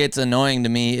when it gets annoying to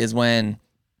me is when,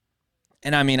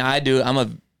 and I mean, I'm a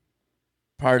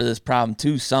part of this problem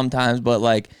too sometimes, but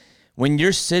like when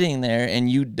you're sitting there and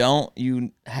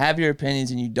you have your opinions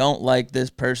and you don't like this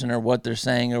person or what they're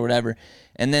saying or whatever,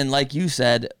 and then like you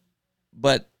said,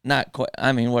 but not quite.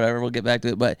 I mean, whatever. We'll get back to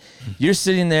it. But you're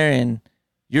sitting there and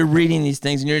you're reading these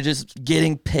things and you're just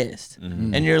getting pissed,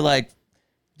 and you're like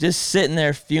just sitting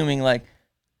there fuming, like,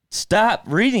 stop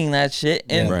reading that shit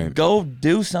and go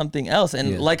do something else.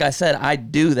 And like I said, I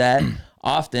do that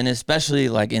often, especially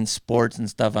like in sports and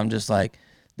stuff. I'm just like,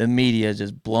 the media is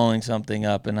just blowing something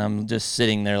up, and I'm just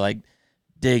sitting there like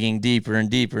digging deeper and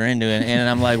deeper into it, and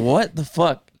I'm like, what the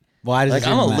fuck? Why does like, it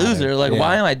I'm a matter? loser. Like,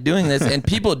 why am I doing this? And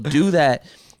people do that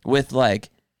with like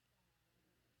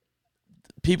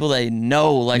people they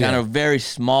know, like on a very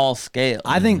small scale.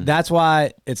 I think that's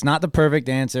why it's not the perfect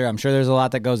answer. I'm sure there's a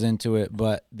lot that goes into it,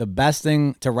 but the best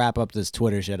thing to wrap up this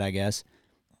Twitter shit, I guess,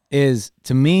 is,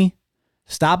 to me,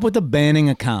 stop with the banning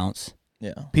accounts.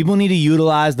 Yeah. People need to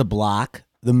utilize the block,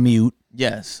 the mute,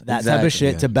 Yes. that type of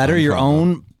shit to better your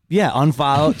own.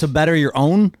 Unfollow to better your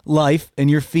own life and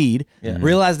your feed.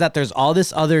 Realize that there's all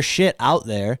this other shit out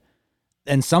there,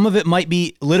 and some of it might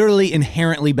be literally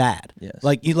inherently bad. Yes.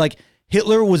 Like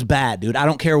Hitler was bad, dude. I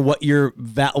don't care what your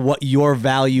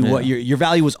value, what your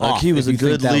value was Like, off. he was if a you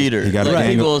think good that was- leader. You got to Like,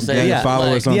 gang, people say, gang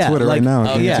followers on yeah, Twitter like- right now.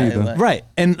 okay, guarantee yeah, them. like- Right.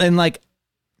 And like,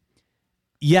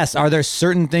 yes, are there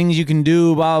certain things you can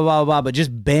do, blah, blah, blah, blah, but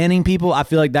just banning people, I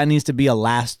feel like that needs to be a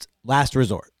last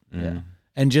resort. Yeah.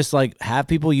 And just like have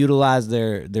people utilize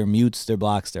their mutes, their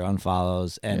blocks, their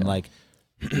unfollows, and like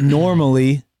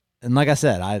normally, and like I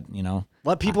said,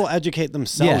 Let people educate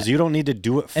themselves. Yeah. You don't need to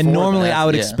do it for and normally them. I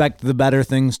would Yeah. expect the better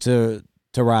things to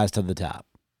rise to the top.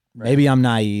 Maybe I'm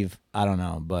naive. I don't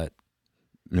know, but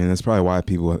I mean, that's probably why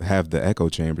people have the echo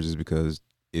chambers, is because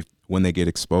when they get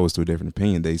exposed to a different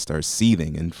opinion, they start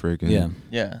seething and freaking. yeah.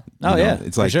 Yeah. Oh, yeah,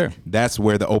 It's for like, sure. that's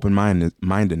where the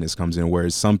open-mindedness comes in,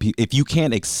 whereas some people, if you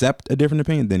can't accept a different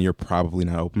opinion, then you're probably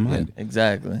not open-minded.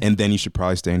 Exactly. And then you should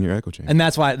probably stay in your echo chamber. And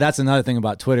that's another thing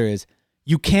about Twitter is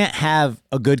you can't have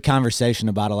a good conversation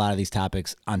about a lot of these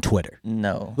topics on Twitter.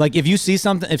 No. Like if you see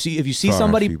something, if you see Far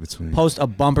somebody few between. post a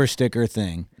bumper sticker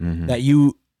thing that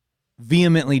you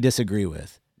vehemently disagree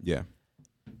with, Yeah.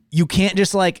 you can't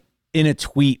just like in a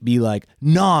tweet be like,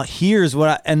 nah, here's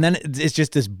what and then it's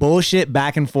just this bullshit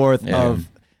back and forth of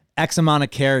X amount of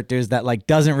characters that like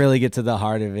doesn't really get to the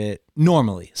heart of it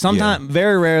normally. Sometimes,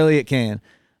 very rarely it can,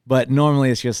 but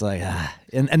normally it's just like,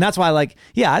 and that's why like,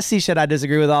 yeah, I see shit I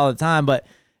disagree with all the time, but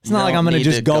it's not like I'm going to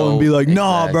just go and be like,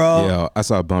 nah, Exactly. bro. Yo, I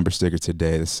saw a bumper sticker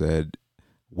today that said,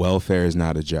 welfare is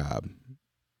not a job.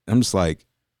 I'm just like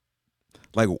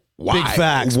why? Big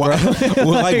facts, why, bro.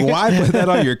 well, why put that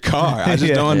on your car? I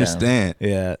just don't understand.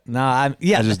 Yeah. No, I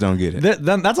just don't get it.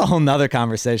 That's a whole nother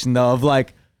conversation though of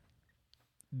like,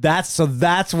 that's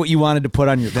what you wanted to put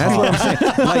on your That's car. what I'm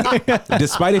saying. Like,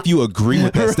 despite if you agree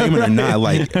with that statement or not,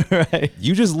 like,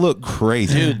 you just look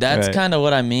crazy. Dude, that's Right. kind of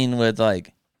what I mean with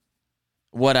like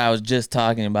what I was just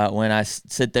talking about when I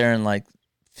sit there and like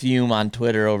fume on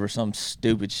Twitter over some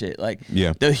stupid shit. Like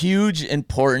Yeah. the huge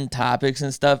important topics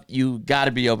and stuff, you got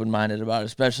to be open-minded about,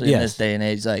 especially in this day and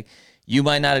age. Like you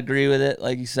might not agree with it,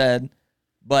 like you said,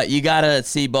 but you got to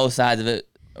see both sides of it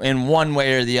in one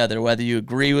way or the other, whether you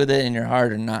agree with it in your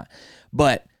heart or not.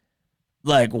 But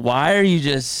like, why are you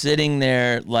just sitting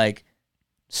there like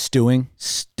Stewing.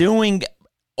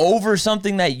 over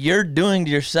something that you're doing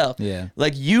to yourself? Yeah.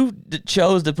 Like you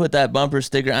chose to put that bumper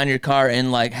sticker on your car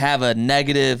and like have a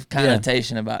negative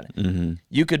connotation about it. Mm-hmm.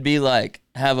 You could be like,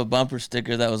 have a bumper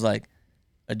sticker that was like,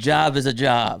 a job is a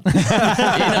job. You know what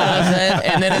I'm saying?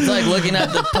 And then it's like looking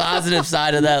at the positive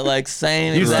side of that, like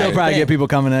same You'd exact still probably thing. get people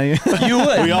coming at you. You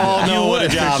would. We all know what a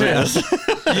for job sure. is.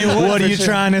 You would What for are you sure.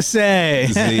 trying to say?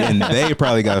 See, and they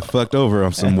probably got fucked over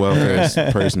on some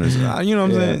welfare person. You know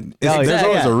what I'm saying? It's, Oh, there's yeah.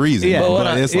 always a reason, Yeah. but, But what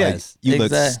I- it's yes. like, you look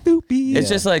Exactly. stupid. It's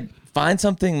just like, find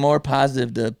something more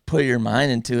positive to put your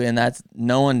mind into, and that's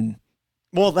no one.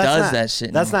 Well, that's does not, that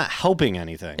shit That's anymore. not helping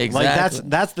anything. Like Exactly.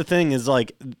 that's the thing is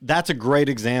like that's a great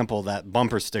example, that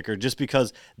bumper sticker, just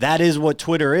because that is what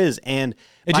Twitter is, and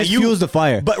It by just you- fuels the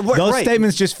fire. But those right.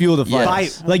 statements just fuel the fire.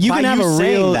 Yes. By, Like you by can have a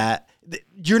saying real that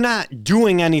you're not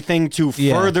doing anything to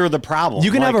Yeah. further the problem.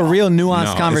 You can Like, have a real nuanced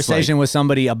No, it's conversation with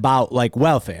somebody about like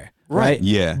welfare, right?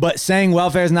 Yeah. But saying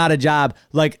welfare is not a job,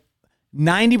 like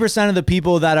 90% of the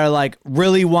people that are like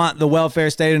really want the welfare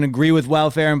state and agree with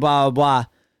welfare and blah blah blah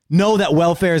know that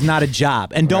welfare is not a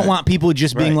job and don't want people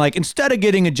just being Right. like, instead of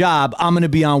getting a job, I'm going to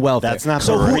be on welfare. That's not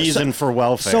So the who- reason for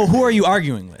welfare. So who are you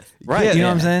arguing with? Right. You know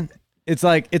what I'm Yeah. saying? It's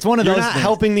like, it's one of You're those not things.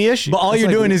 helping the issue. But all It's you're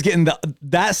like- doing is getting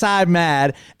that side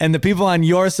mad and the people on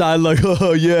your side like,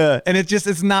 oh yeah. And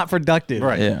it's not productive.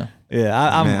 Right. Yeah. Yeah.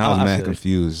 I Man, I was feel mad it.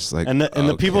 confused. Like, And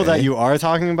the people that okay. you are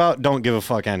talking about don't give a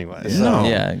fuck anyway. So. No.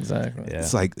 Yeah, exactly. Yeah.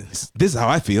 It's like, this is how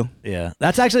I feel. Yeah,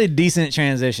 that's actually a decent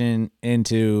transition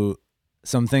into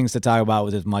some things to talk about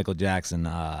with this Michael Jackson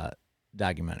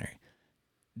documentary.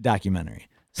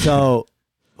 So,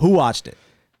 who watched it?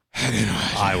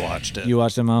 I watched it. You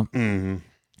watched it, Mo?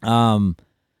 Mm-hmm.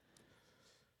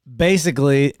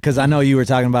 Basically, because I know you were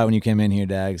talking about it when you came in here,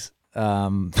 Dags.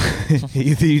 You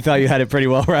thought you had it pretty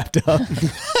well wrapped up.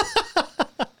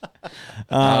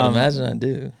 I would imagine I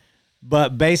do.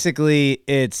 But basically,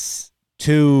 it's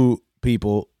two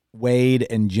people, Wade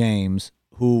and James,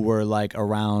 who were like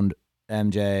around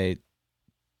MJ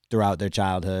throughout their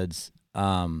childhoods.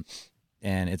 And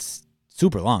it's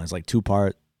super long. It's like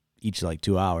 2-part, each like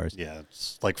 2 hours. Yeah,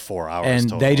 it's like 4 hours. And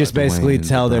total, they just I think. basically Dwayne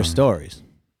tell their LeBron. stories,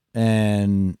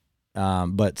 and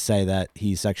but say that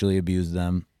he sexually abused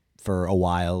them for a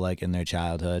while, like in their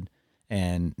childhood,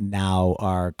 and now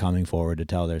are coming forward to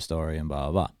tell their story and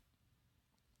blah blah blah.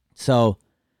 So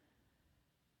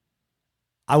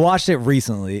I watched it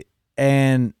recently,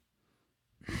 and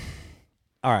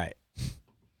all right,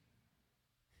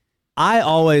 I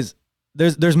always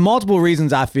there's multiple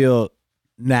reasons I feel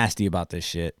nasty about this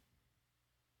shit.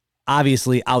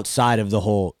 Obviously, outside of the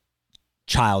whole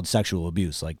child sexual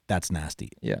abuse, like that's nasty.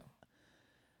 Yeah.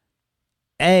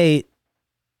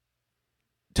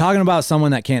 Talking about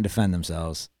someone that can't defend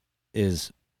themselves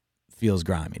feels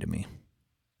grimy to me.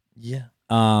 Yeah.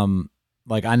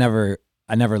 Like I never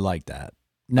liked that.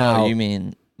 Now, Oh, you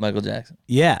mean Michael Jackson?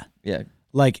 yeah, Yeah.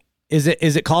 like is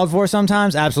it called for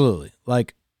sometimes? Absolutely.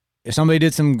 Like if somebody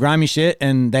did some grimy shit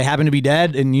and they happen to be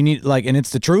dead and you need and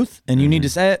it's the truth and you need to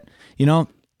say it,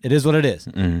 it is what it is.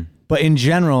 But in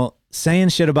general, saying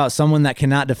shit about someone that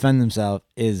cannot defend themselves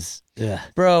is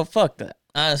Bro, fuck that.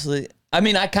 Honestly. I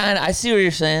mean, I see what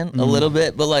you're saying a little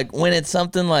bit, but like when it's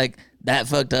something like that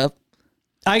fucked up,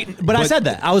 I said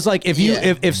that. I was like, if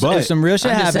some real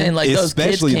shit I'm just saying happened, like those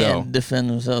kids especially can't though- defend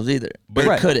themselves either. But- They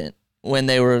Right. couldn't when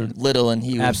they were little and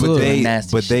he was Absolutely. doing They,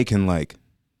 nasty but shit. they can like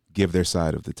give their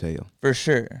side of the tale. For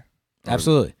sure.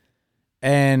 absolutely.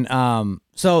 And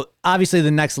so obviously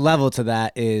the next level to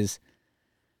that is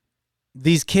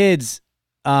these kids,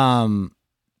 and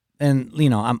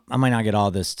I might not get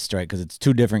all this straight because it's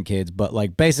two different kids, but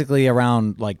like basically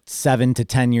around like 7 to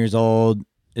 10 years old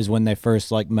is when they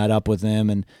first like met up with him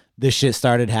and this shit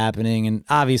started happening. And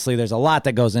obviously there's a lot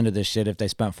that goes into this shit if they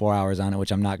spent 4 hours on it,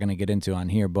 which I'm not going to get into on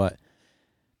here, but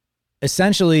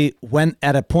essentially when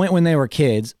at a point when they were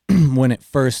kids, when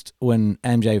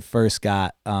MJ first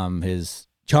got his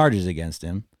charges against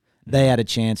him, they had a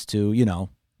chance to,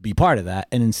 be part of that.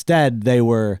 And instead they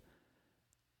were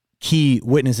key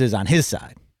witnesses on his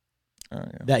side. Oh,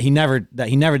 yeah. That he never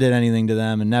did anything to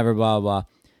them and never blah blah.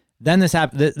 Then this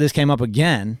happened. This came up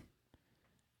again.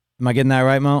 Am I getting that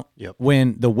right, Mo? Yep.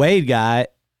 When the Wade guy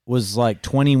was like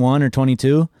 21 or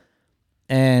 22,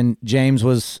 and James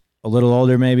was a little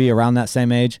older, maybe around that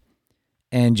same age,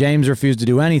 and James refused to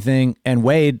do anything, and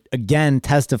Wade again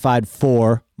testified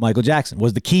for Michael Jackson.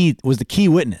 Was the key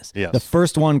witness. Yes. The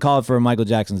first one called for Michael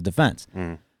Jackson's defense.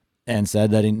 Mm. And said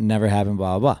that it never happened,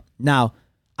 blah, blah, blah. Now,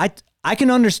 I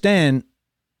can understand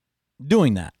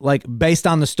doing that, like based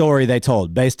on the story they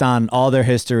told, based on all their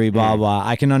history, blah, blah.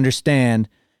 I can understand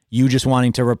you just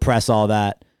wanting to repress all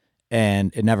that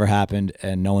and it never happened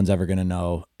and no one's ever going to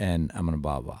know and I'm going to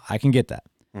blah, blah. I can get that.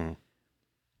 Mm.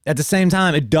 At the same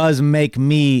time, it does make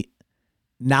me,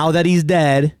 now that he's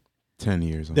dead, 10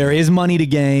 years. there is money to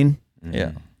gain.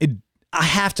 Yeah. I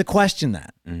have to question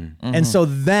that. Mm-hmm. And so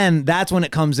then that's when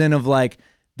it comes in of like,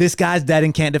 this guy's dead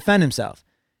and can't defend himself.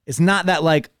 It's not that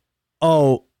like,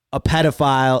 oh, a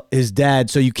pedophile is dead,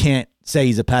 so you can't say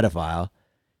he's a pedophile.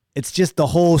 It's just the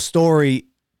whole story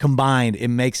combined. It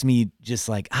makes me just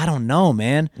like, I don't know,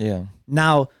 man. Yeah.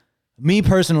 Now, me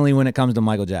personally, when it comes to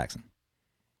Michael Jackson,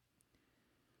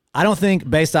 I don't think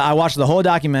I watched the whole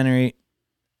documentary.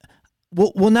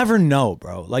 We'll never know,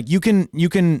 bro. Like you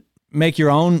can make your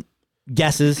own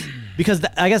guesses because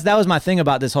I guess that was my thing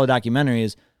about this whole documentary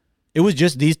is it was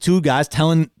just these two guys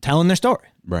telling their story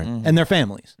Right. and their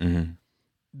families. Mm-hmm.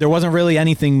 There wasn't really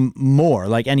anything more,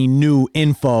 like any new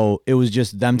info. It was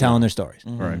just them telling their stories.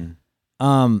 Right.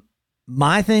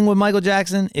 My thing with Michael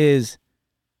Jackson is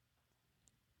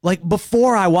like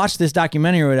before I watched this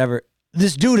documentary or whatever,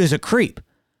 this dude is a creep.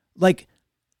 Like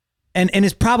and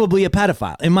is probably a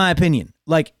pedophile, in my opinion.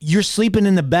 Like you're sleeping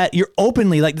in the bed, you're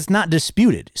openly, like it's not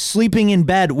disputed, sleeping in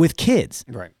bed with kids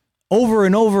Right. over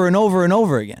and over and over and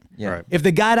over again. Yeah. Right. If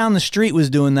the guy down the street was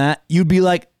doing that, you'd be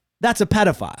like, that's a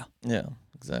pedophile. Yeah.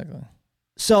 Exactly.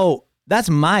 So that's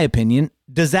my opinion.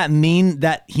 Does that mean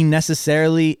that he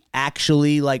necessarily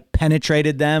actually like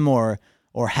penetrated them or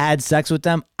had sex with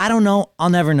them? I don't know. I'll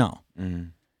never know.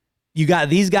 you got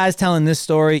these guys telling this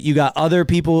story. You got other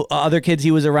people, other kids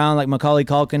he was around, like Macaulay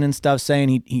Culkin and stuff,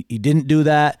 saying he didn't do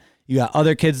that. You got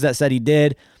other kids that said he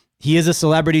did. He is a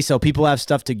celebrity, so people have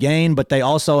stuff to gain, but they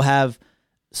also have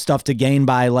stuff to gain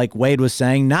by, like Wade was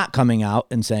saying, not coming out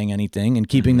and saying anything and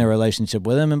keeping their relationship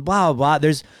with him and blah, blah, blah.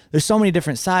 There's so many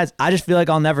different sides. I just feel like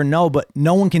I'll never know, but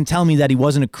no one can tell me that he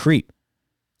wasn't a creep.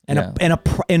 And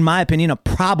in my opinion, a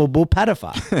probable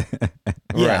pedophile.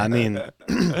 Yeah, I mean,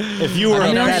 if you were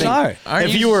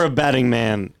if you were a betting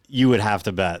man, you would have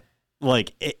to bet.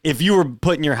 Like, if you were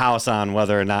putting your house on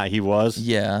whether or not he was,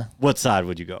 what side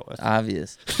would you go with?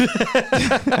 Obvious.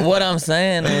 What I'm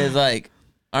saying is, like,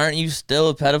 aren't you still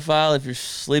a pedophile if you're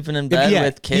sleeping in bed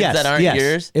with kids that aren't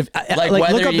yours? If like look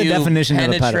whether up the you definition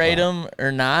penetrate of a pedophile. them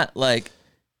or not, like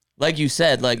you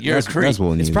said, like you're a creep.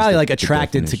 It's probably like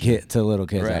attracted to little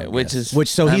kids, right? Which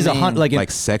so he's a hunt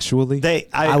like sexually.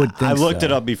 I would think I looked so.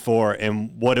 it up before,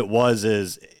 and what it was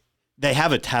is they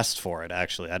have a test for it.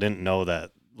 Actually, I didn't know that,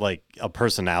 like a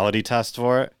personality test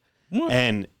for it,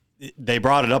 and they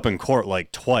brought it up in court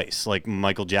like twice. Like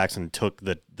Michael Jackson took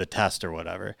the test or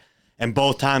whatever, and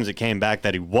both times it came back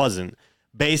that he wasn't,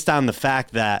 based on the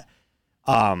fact that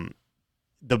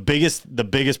the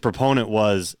biggest proponent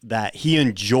was that he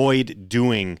enjoyed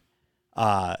doing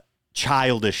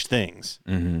childish things,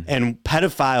 and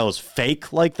pedophiles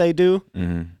fake like they do,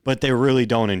 but they really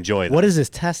don't enjoy them. What is this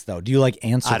test though? Do you like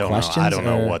answer questions? I don't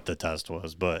know what the test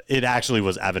was, but it actually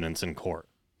was evidence in court.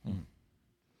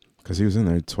 Because he was in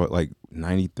there like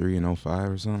 93 and 05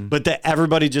 or something. But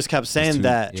everybody just kept saying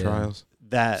that trials.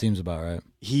 That seems about right.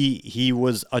 He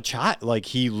was a child, like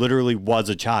he literally was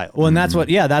a child. Well, and that's what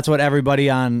everybody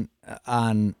on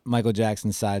Michael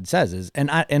Jackson's side says is,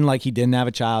 and like he didn't have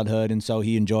a childhood, and so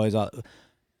he enjoys all.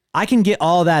 I can get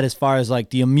all that as far as like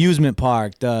the amusement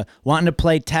park, the wanting to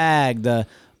play tag, the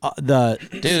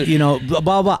dude, you know, blah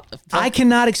blah blah. I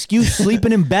cannot excuse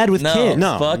sleeping in bed with kids.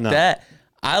 No, fuck that.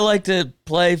 I like to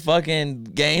play fucking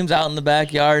games out in the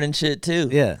backyard and shit too.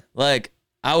 Yeah, like.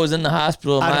 I was in the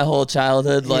hospital my whole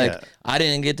childhood. Like, I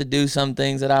didn't get to do some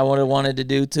things that I would have wanted to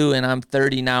do too. And I'm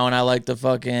 30 now, and I like to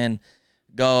fucking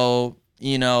go,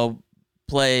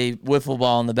 play wiffle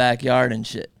ball in the backyard and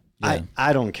shit. Yeah.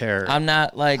 I don't care. I'm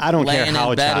not like I don't care laying how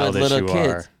in bed with childish little you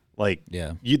kids. are. Like,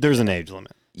 there's an age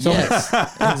limit. So, yes,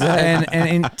 exactly.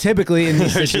 and typically in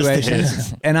these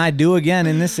situations, and I do again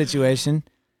in this situation,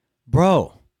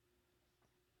 bro,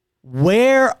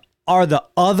 where are the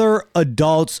other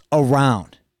adults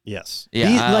around? Yes. Yeah,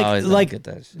 I always don't get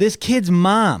that shit. This kid's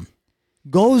mom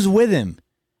goes with him.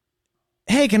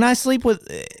 Hey, can I sleep with?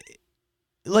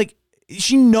 Like,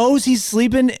 she knows he's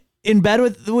sleeping in bed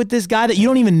with this guy that you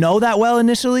don't even know that well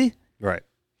initially. Right.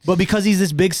 But because he's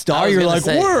this big star, you're like,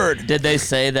 word. Did they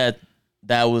say that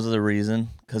was the reason?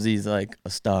 Because he's like a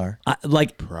star.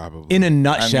 Probably. In a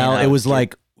nutshell, it was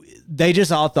like they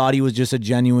just all thought he was just a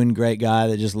genuine great guy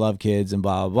that just loved kids and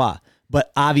blah, blah, blah.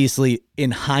 But obviously,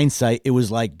 in hindsight, it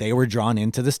was like they were drawn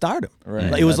into the stardom.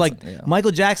 Right. Like, it was like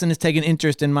Michael Jackson is taking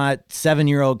interest in my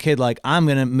 7-year-old kid. Like, I'm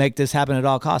going to make this happen at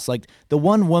all costs. Like, the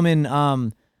one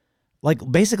woman,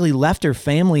 basically left her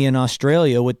family in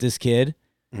Australia with this kid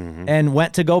and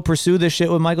went to go pursue this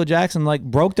shit with Michael Jackson, like,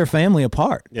 broke their family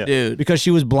apart. Yeah. Dude. Because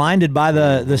she was blinded by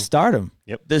the stardom.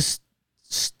 Yep. This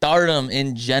stardom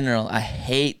in general, I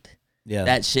hate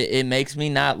that shit. It makes me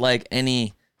not like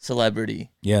any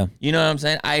celebrity. Yeah. You know what I'm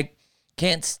saying? I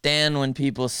can't stand when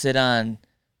people sit on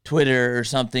Twitter or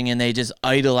something and they just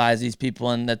idolize these people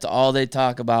and that's all they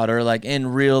talk about, or like in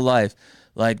real life,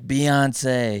 like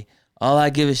Beyonce. All I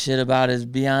give a shit about is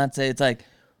Beyonce. It's like,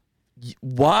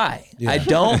 why? Yeah. I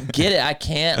don't get it.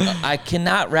 I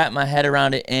cannot wrap my head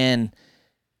around it, and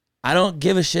I don't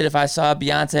give a shit if I saw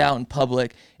Beyonce out in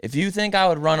public. If you think I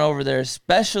would run over there,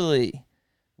 especially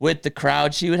with the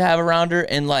crowd she would have around her,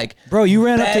 and like, bro, you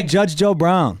ran up to Judge Joe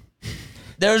Brown.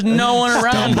 There's no one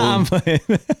around.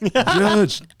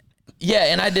 Judge. Yeah,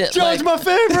 and I did. Judge, my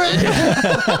favorite.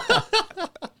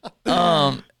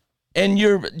 And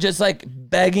you're just like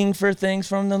begging for things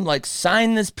from them, like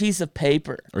sign this piece of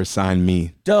paper Or sign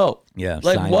me. Dope. Yeah.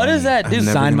 Like, what does that do? I'm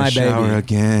never Sign gonna my shower baby.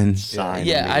 again.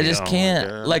 Yeah, I just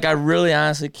can't. Like, I really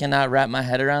honestly cannot wrap my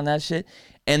head around that shit.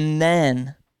 And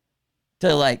then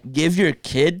to like give your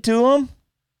kid to him.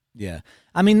 Yeah.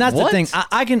 I mean, that's What? the thing.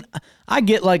 I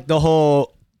get like the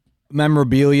whole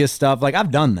memorabilia stuff. Like, I've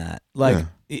done that. Like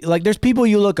there's people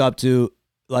you look up to,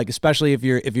 like, especially if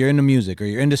you're into music or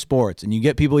you're into sports, and you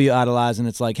get people you idolize, and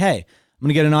it's like, hey, I'm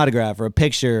gonna get an autograph or a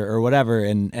picture or whatever.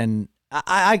 And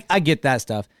I get that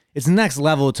stuff. It's the next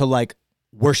level to like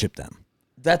worship them.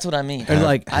 That's what I mean. Or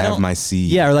like, have my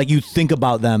seed. yeah, or like you think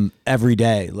about them every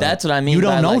day. Like, That's what I mean. You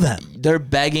don't by, know like, them. They're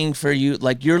begging for you.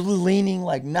 Like you're leaning,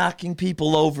 like knocking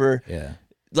people over. Yeah.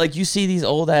 Like you see these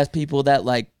old ass people that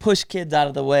like push kids out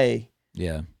of the way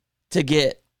Yeah. to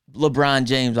get LeBron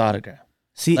James autograph.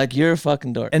 See, Like you're a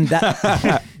fucking dork. and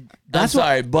that I'm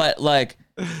sorry, but like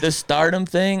the stardom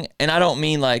thing, and I don't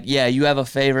mean like, yeah, you have a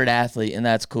favorite athlete and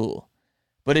that's cool.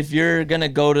 But if you're going to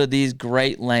go to these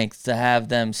great lengths to have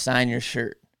them sign your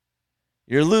shirt,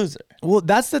 you're a loser. well,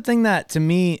 that's the thing that to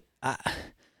me,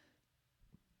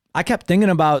 I kept thinking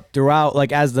about throughout,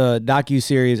 like as the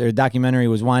docuseries or documentary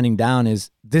was winding down,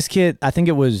 is this kid, I think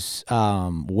it was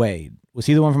Wade. Was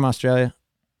he the one from Australia?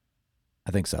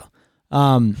 I think so.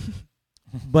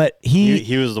 But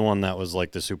He was the one that was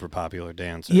like the super popular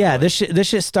dancer. yeah, like, this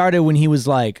shit started when he was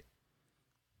like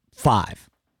 5.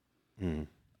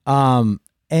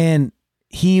 And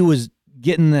he was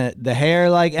getting the hair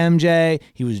like MJ.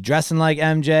 He was dressing like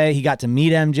MJ. He got to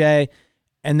meet MJ,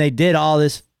 and they did all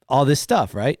this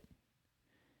stuff, right?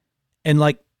 And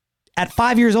like at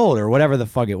 5 years old or whatever the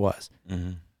fuck it was,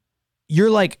 you're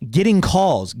like getting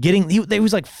calls, they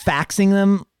was like faxing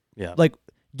them, yeah. like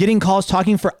getting calls,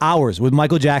 talking for hours with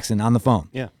Michael Jackson on the phone.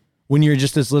 Yeah. When you're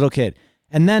just this little kid,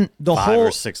 and then the 5 whole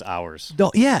or 6 hours.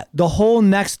 the whole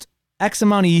next X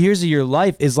amount of years of your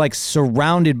life is like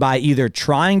surrounded by either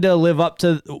trying to live up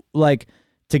to like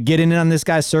to get in on this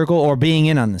guy's circle or being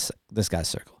in on this guy's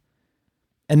circle.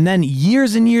 And then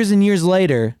years and years and years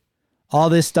later, all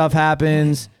this stuff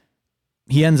happens.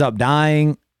 He ends up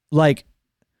dying. Like,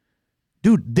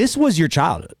 dude, this was your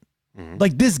childhood.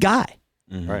 Like this guy.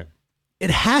 Right. It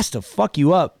has to fuck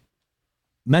you up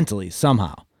mentally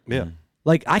somehow. Yeah.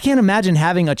 Like, I can't imagine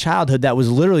having a childhood that was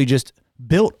literally just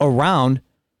built around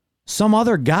some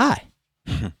other guy.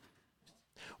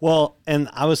 Well, and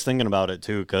I was thinking about it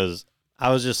too, because I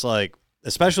was just like,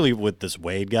 especially with this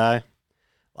Wade guy,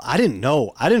 I didn't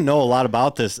know a lot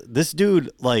about this. This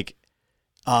dude like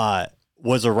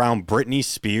was around Britney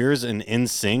Spears and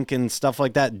NSYNC and stuff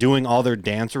like that, doing all their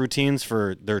dance routines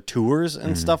for their tours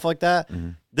and stuff like that.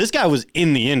 This guy was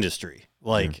in the industry,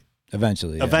 like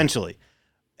Eventually. Yeah. eventually.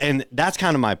 And that's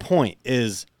kind of my point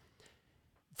is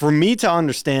for me to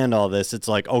understand all this, it's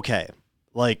like, okay,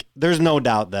 like there's no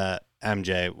doubt that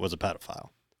MJ was a pedophile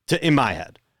in my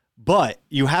head, but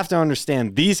you have to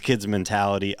understand these kids'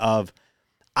 mentality of,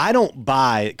 I don't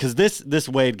buy, cause this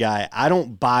Wade guy, I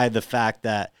don't buy the fact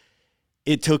that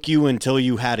it took you until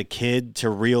you had a kid to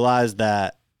realize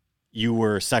that you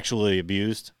were sexually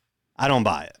abused. I don't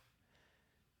buy it.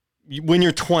 When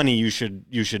you're 20, you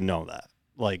should know that,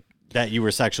 like that you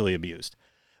were sexually abused.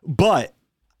 But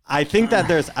I think that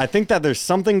there's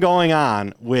something going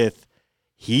on with,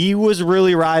 he was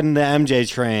really riding the MJ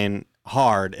train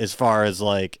hard as far as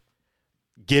like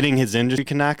getting his industry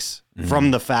connects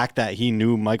from the fact that he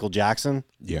knew Michael Jackson.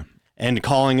 Yeah. And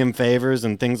calling him favors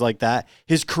and things like that.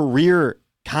 His career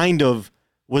kind of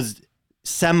was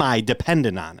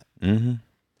semi-dependent on it.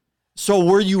 So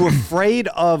were you afraid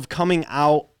of coming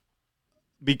out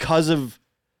because of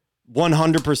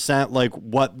 100% like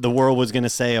what the world was going to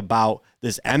say about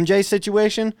this MJ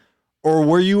situation? Or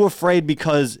were you afraid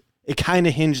because it kind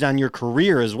of hinged on your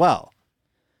career as well?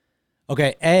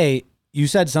 Okay. You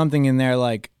said something in there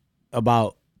like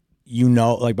about,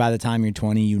 like by the time you're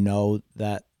 20,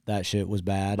 that shit was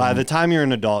bad. By the time you're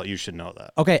an adult, you should know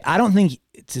that. Okay, I don't think,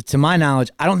 to my knowledge,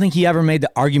 I don't think he ever made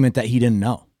the argument that he didn't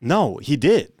know. No, he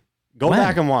did. Go When?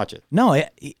 back and watch it. No,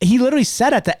 he literally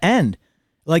said at the end,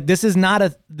 like this is not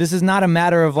a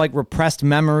matter of like repressed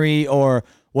memory or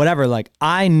whatever. Like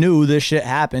I knew this shit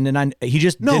happened, and he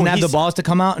just didn't have the balls to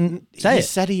come out and say He it.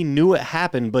 said he knew it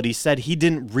happened, but he said he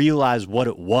didn't realize what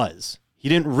it was. He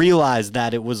didn't realize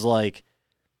that it was like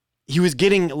he was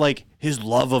getting like his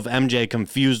love of MJ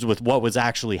confused with what was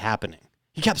actually happening.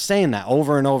 He kept saying that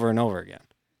over and over and over again.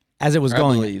 As it was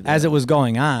believe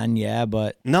going on, yeah,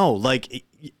 but No, like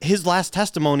his last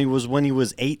testimony was when he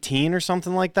was 18 or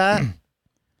something like that.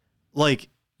 Like,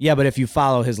 yeah, but if you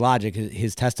follow his logic,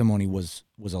 his testimony was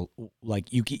a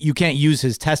like you can't use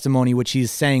his testimony, which he's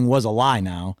saying was a lie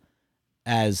now,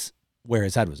 as where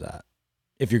his head was at.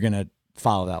 If you're gonna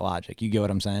follow that logic, you get what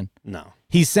I'm saying? no.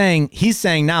 He's saying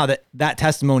now that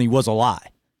testimony was a lie.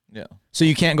 Yeah. So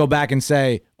you can't go back and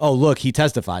say, "Oh, look, he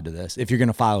testified to this." If you're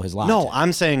gonna follow his logic, No,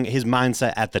 I'm saying his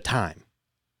mindset at the time.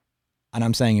 and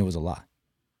I'm saying it was a lie.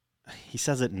 He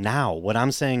says it now. What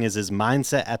I'm saying is his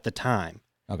mindset at the time.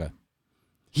 Okay.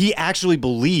 He actually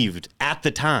believed at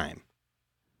the time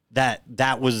that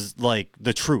was like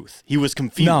the truth. He was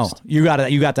confused. No, you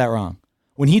got that wrong.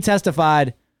 When he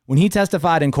testified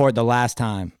in court the last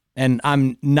time, and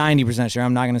I'm 90% sure,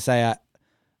 I'm not going to say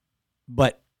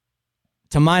but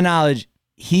to my knowledge,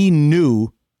 he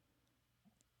knew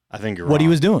I think you're what wrong. he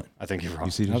was doing. I think you're wrong.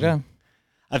 You see this? Okay.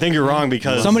 I think you're wrong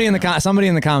because Somebody in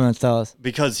the comments tell us.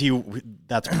 because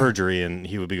that's perjury and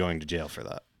he would be going to jail for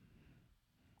that.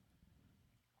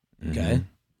 Okay.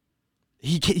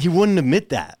 He wouldn't admit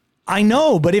that. I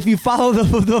know, but if you follow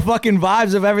the fucking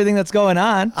vibes of everything that's going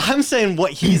on, I'm saying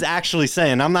what he's actually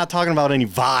saying. I'm not talking about any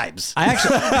vibes.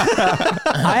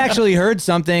 I actually heard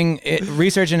something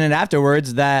researching it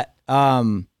afterwards that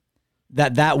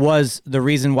that was the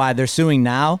reason why they're suing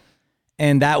now,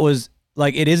 and that was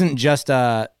like it isn't just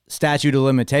a statute of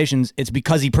limitations; it's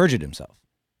because he perjured himself.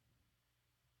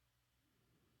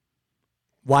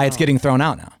 Why it's getting thrown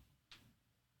out now?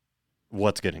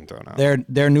 What's getting thrown out?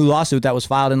 Their new lawsuit that was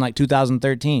filed in like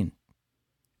 2013.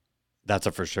 That's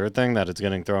a for sure thing that it's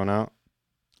getting thrown out.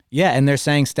 Yeah, and they're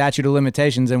saying statute of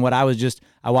limitations. And what I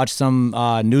watched some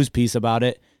news piece about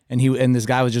it, and this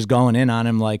guy was just going in on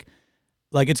him like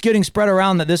it's getting spread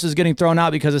around that this is getting thrown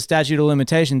out because of statute of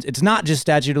limitations. It's not just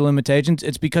statute of limitations.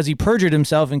 It's because he perjured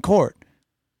himself in court.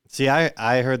 See,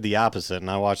 I heard the opposite, and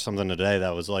I watched something today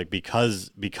that was like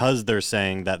because they're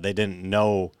saying that they didn't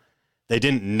know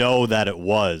that it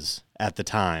was at the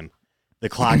time. The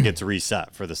clock gets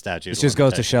reset for the statute. It just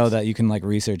goes to show that you can like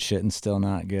research shit and still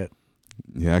not get.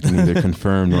 Yeah, I can neither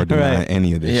confirm nor deny Right.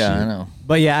 any of this shit. Yeah, I know.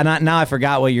 But yeah, now I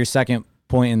forgot what your second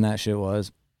point in that shit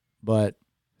was. But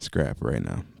Scrap right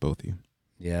now, both of you.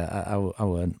 yeah, I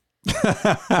would.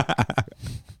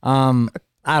 I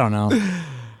don't know.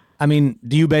 I mean,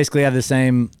 do you basically have the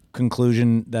same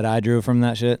conclusion that I drew from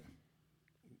that shit?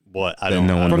 What I That don't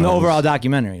no one know. From the knows. overall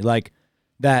documentary, like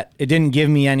that it didn't give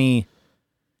me any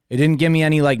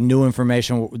like new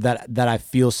information that I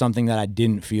feel something that I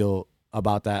didn't feel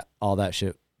about all that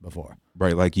shit before.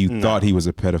 Right, like you No. thought he was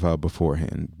a pedophile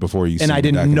beforehand, before you. And see I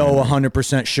the didn't know documentary.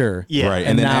 100% sure. Yeah, Right, and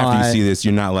and then now after I- you see this,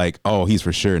 you're not like, oh, he's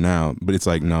for sure now. But it's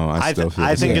like, no, I still feel.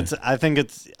 I the think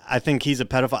same. I think he's a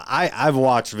pedophile. I've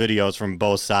watched videos from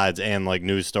both sides and like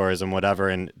news stories and whatever.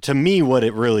 And to me, what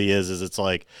it really is it's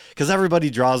like because everybody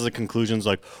draws the conclusions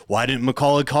like, why didn't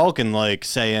Macaulay Culkin like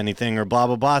say anything or blah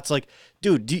blah blah. It's like,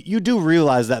 dude, you do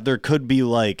realize that there could be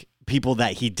like people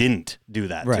that he didn't do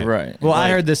that Right. to. Right. Well, I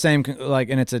Like- heard the same, like,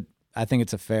 and I think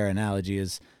it's a fair analogy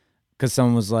is because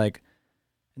someone was like,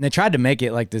 and they tried to make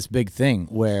it like this big thing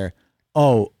where,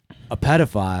 oh, a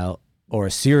pedophile or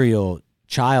a serial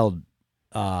child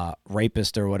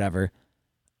rapist or whatever,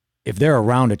 if they're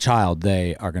around a child,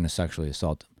 they are going to sexually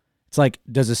assault them. It's like,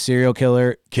 does a serial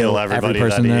killer Kill every everybody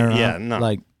person that he- they're around? yeah, no.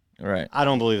 Like, Right. I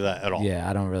don't believe that at all. yeah,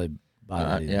 I don't really buy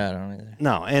that either. Yeah, I don't either.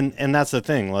 No, and that's the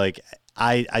thing. Like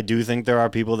I do think there are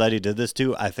people that he did this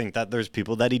to. I think that there's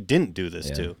people that he didn't do this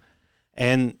Yeah. to.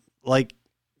 And like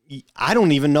I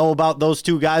don't even know about those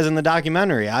two guys in the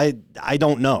documentary. I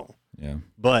don't know. Yeah,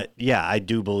 But yeah, I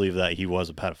do believe that he was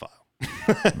a pedophile.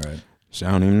 right. Shit,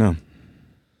 I don't even know.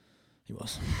 He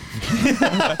was.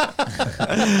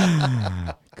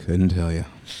 Couldn't tell you.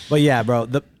 But yeah, bro,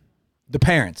 the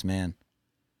parents, man.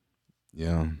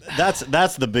 Yeah,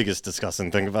 That's the biggest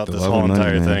disgusting thing about The this love whole and money,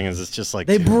 entire man. thing is it's just like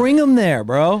They dude, bring them there,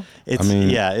 bro. it's I mean,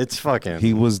 it's fucking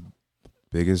he was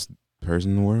biggest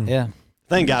person in the world. Yeah.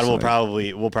 thank God it's we'll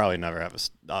like- probably never have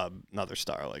another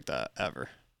star like that ever.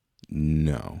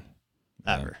 No.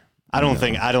 Ever. I don't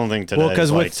think today. Well,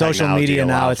 because with like, social technology media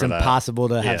now, allow it's for that. impossible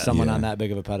to have Yeah. someone Yeah. on that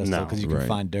big of a pedestal No. because you can Right.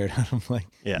 find dirt on them. Like,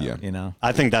 Yeah. Yeah. you know.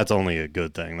 I think that's only a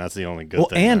good thing. That's the only good Well,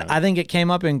 thing. and that- I think it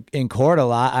came up in court a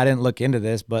lot. I didn't look into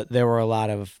this, but there were a lot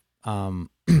of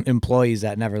employees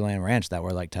at Neverland Ranch that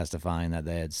were like testifying that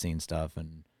they had seen stuff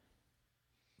and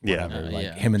yeah. whatever, like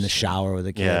yeah, him in the shit. shower with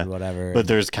a kid, Yeah. whatever. But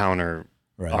there's counter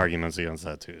Right. arguments against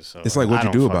that too. So It's like, what'd I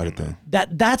you don't do about it fucking then?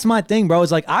 know. That's my thing, bro.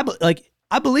 It's like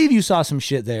I believe you saw some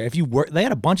shit there. If you were, they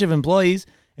had a bunch of employees,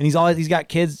 and he's got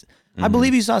kids. I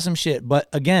believe you saw some shit, but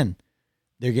again,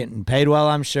 they're getting paid well.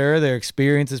 I'm sure their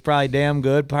experience is probably damn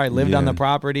good. Probably lived on Yeah. the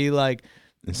property, like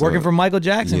And working so- for Michael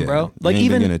Jackson, Yeah. bro. You Like ain't been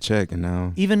even getting a check, and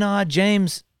now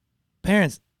James'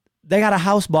 parents, they got a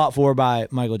house bought for by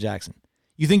Michael Jackson.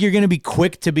 You think you're gonna be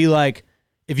quick to be like,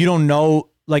 if you don't know,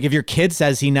 like if your kid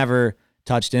says he never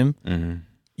touched him,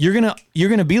 you're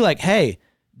gonna be like, hey,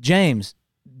 James,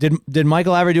 did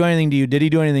Michael ever do anything to you? Did he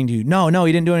do anything to you? No,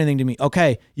 he didn't do anything to me.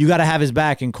 Okay, you got to have his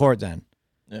back in court then,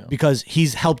 Yeah. because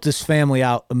he's helped his family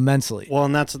out immensely. Well,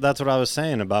 and that's what I was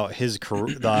saying about his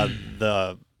career,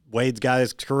 the Wade's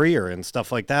guy's career and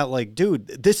stuff like that. Like, dude,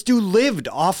 this dude lived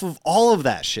off of all of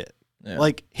that shit. Yeah.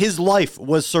 Like his life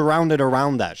was surrounded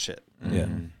around that shit. Yeah,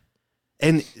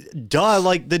 And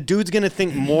like the dude's gonna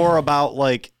think more about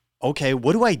like, okay,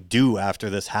 what do I do after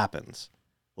this happens?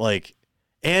 Like,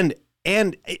 and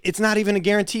And it's not even a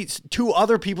guarantee. 2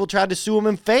 other people tried to sue him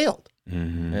and failed.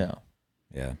 Mm-hmm. Yeah.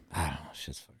 Yeah. I don't know.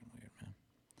 Shit's fucking weird, man.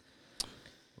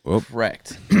 Well,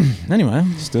 Correct. Anyway,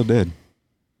 still dead.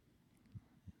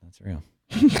 that's real.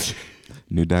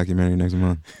 New documentary next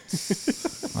month.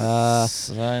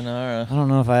 Sayonara. I don't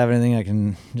know if I have anything I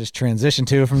can just transition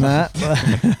to from that.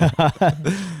 But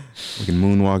We can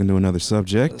moonwalk into another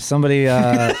subject. somebody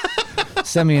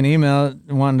sent me an email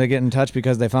wanting to get in touch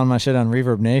because they found my shit on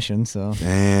Reverb Nation. So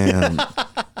Damn.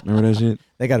 Remember that shit?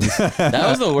 they got to be. That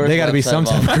was the worst. They got to be some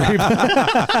website type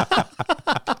of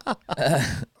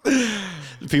of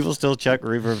creep. People still check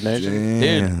Reverb Nation.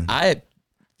 Damn. Dude, I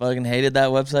fucking hated that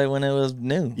website when it was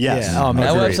new. Yes. Yeah. Oh, man.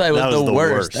 That Agreed. website was, That the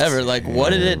worst ever. Like,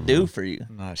 what did it do for you?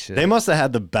 Not shit. They must have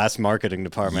had the best marketing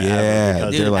department Yeah, ever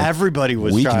because they're like, everybody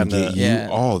was we trying can get to you Yeah.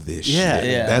 all this Yeah. shit.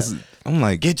 Yeah. I'm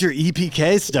like, get your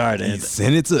EPK started.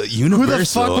 send it to Who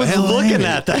Universal. the fuck was Hell, looking ain't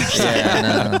at it? that shit? Yeah,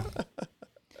 no.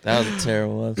 That was a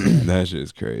terrible website. That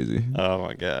shit's crazy. Oh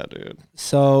my god, dude.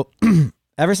 So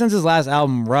ever since his last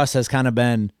album, Russ has kind of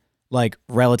been like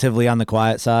relatively on the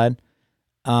quiet side.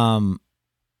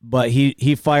 But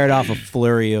he fired off a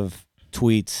flurry of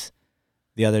tweets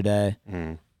the other day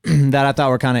that I thought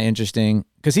were kind of interesting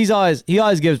because he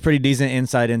always gives pretty decent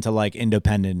insight into like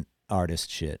independent artist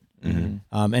shit.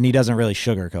 And he doesn't really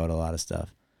sugarcoat a lot of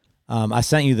stuff. I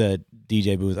sent you the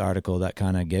DJ Booth article that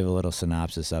kind of gave a little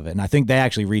synopsis of it, and I think they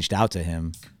actually reached out to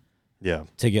him Yeah.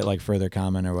 to get like further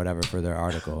comment or whatever for their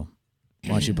article.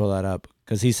 Why don't you pull that up?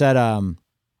 Because he said,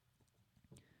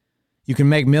 you can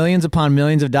make millions upon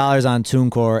millions of dollars on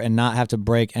TuneCore and not have to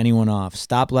break anyone off.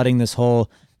 Stop letting this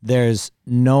whole "there's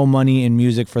no money in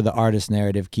music for the artist"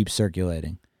 narrative keep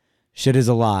circulating. Shit is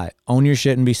a lie. Own your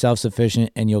shit and be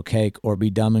self-sufficient and you'll cake, or be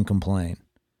dumb and complain.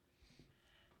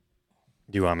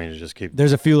 Do you want me to just keep?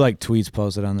 There's a few like tweets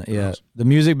posted on the The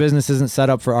music business isn't set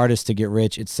up for artists to get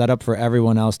rich. It's set up for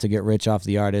everyone else to get rich off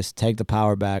the artist. Take the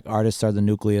power back. Artists are the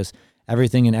nucleus.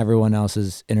 Everything and everyone else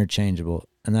is interchangeable.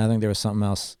 And then I think there was something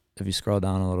else if you scroll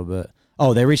down a little bit.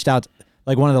 Oh, they reached out,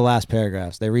 like one of the last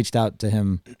paragraphs. They reached out to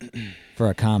him for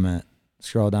a comment.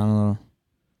 Scroll down a little.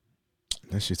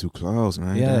 That shit's too close,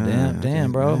 man. Yeah,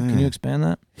 damn, bro. Can you expand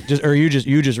that? You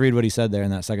just read what he said there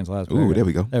in that second to last paragraph. Ooh, there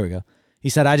we go. There we go. He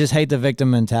said, I just hate the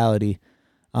victim mentality.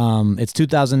 It's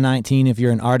 2019. If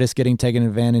you're an artist getting taken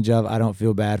advantage of, I don't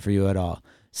feel bad for you at all.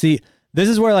 See, this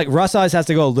is where like Russ always has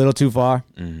to go a little too far.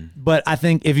 But I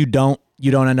think if you don't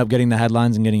end up getting the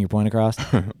headlines and getting your point across.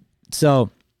 So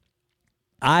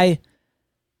I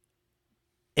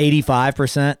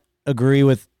 85% agree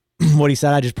with what he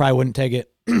said. I just probably wouldn't take it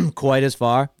quite as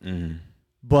far.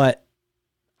 But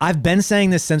I've been saying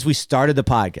this since we started the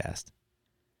podcast.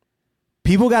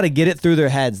 People got to get it through their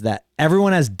heads that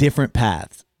everyone has different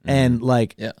paths. And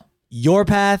like your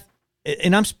path,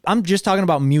 and I'm just talking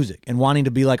about music and wanting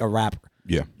to be like a rapper.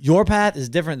 Yeah. Your path is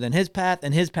different than his path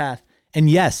and his path. And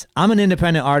yes, I'm an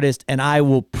independent artist and I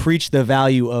will preach the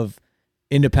value of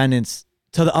independence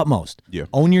to the utmost. Yeah.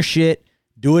 Own your shit,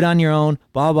 do it on your own,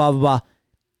 blah, blah, blah, blah.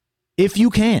 If you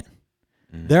can.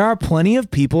 There are plenty of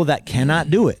people that cannot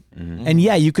do it. And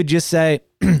yeah, you could just say,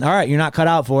 all right, you're not cut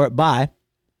out for it, bye.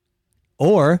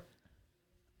 Or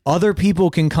other people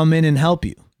can come in and help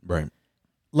you. Right.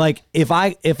 Like if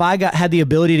I had the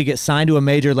ability to get signed to a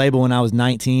major label when I was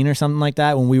 19 or something like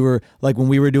that, when we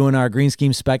were doing our Green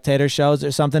Scheme Spectator shows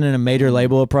or something and a major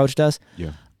label approached us,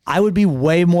 I would be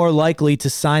way more likely to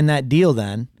sign that deal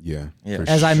then. Yeah.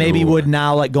 As I maybe would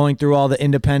now, like going through all the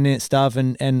independent stuff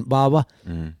and blah, blah.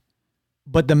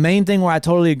 But the main thing where I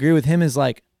totally agree with him is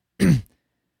like,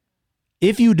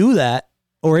 if you do that,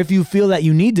 or if you feel that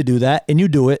you need to do that and you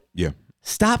do it,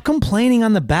 stop complaining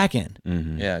on the back end.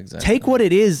 Yeah, exactly. Take what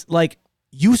it is. Like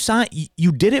you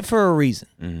did it for a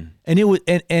reason, and it was,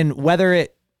 and whether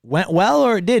it went well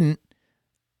or it didn't,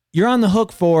 you're on the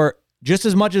hook for just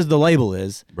as much as the label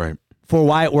is, right? For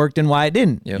why it worked and why it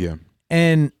didn't. Yep. Yeah.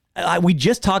 And we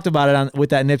just talked about it with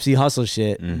that Nipsey Hussle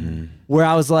shit, where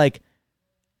I was like,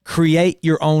 create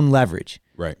your own leverage.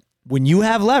 Right. When you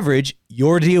have leverage,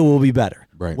 your deal will be better.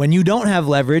 Right. When you don't have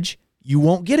leverage, you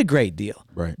won't get a great deal.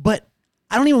 Right. But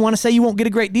I don't even want to say you won't get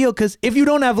a great deal because if you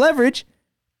don't have leverage,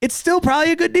 it's still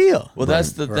probably a good deal. Well,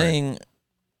 that's the thing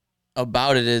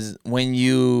about it is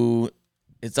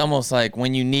it's almost like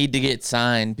when you need to get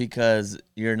signed because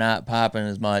you're not popping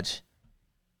as much,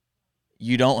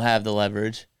 you don't have the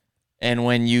leverage. And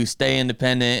when you stay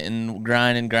independent and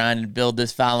grind and build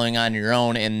this following on your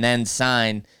own and then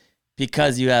sign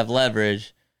because you have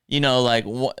leverage, like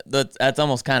that's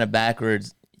almost kind of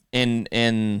backwards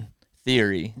in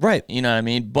theory. Right. You know what I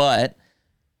mean? But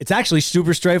it's actually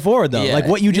super straightforward though. Yeah. Like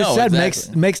what you just said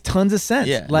exactly. makes tons of sense.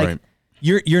 Yeah. Like Right.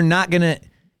 you're not gonna,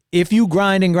 if you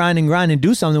grind and grind and grind and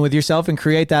do something with yourself and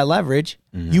create that leverage,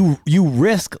 you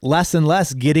risk less and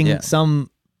less getting some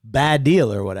bad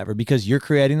deal or whatever, because you're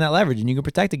creating that leverage and you can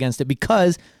protect against it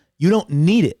because you don't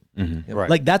need it. Right.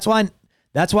 Like that's why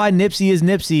Nipsey is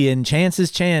Nipsey and Chance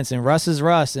is Chance and Russ is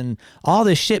Russ and all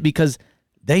this shit, because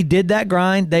they did that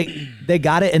grind, they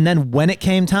got it, and then when it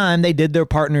came time, they did their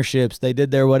partnerships, they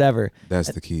did their whatever.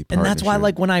 That's the key. And that's why,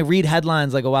 like, when I read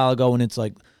headlines like a while ago when it's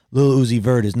like Lil Uzi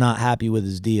Vert is not happy with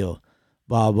his deal,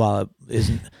 blah blah,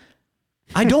 isn't.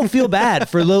 I don't feel bad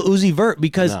for Lil Uzi Vert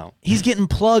because he's getting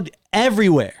plugged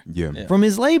everywhere from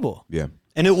his label. Yeah.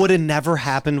 And it would have never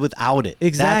happened without it.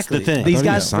 Exactly. That's the thing. These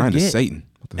guys signed to forget. Satan.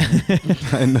 What the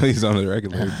I know he's on the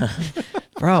regular.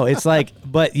 Bro, it's like,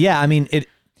 but yeah, I mean,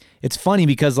 it's funny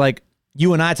because like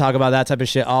you and I talk about that type of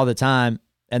shit all the time,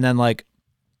 and then like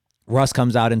Russ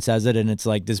comes out and says it, and it's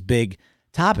like this big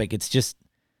topic. It's just,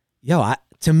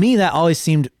 to me that always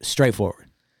seemed straightforward.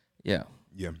 Yeah.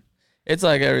 Yeah. It's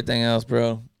like everything else,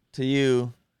 bro. To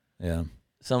you,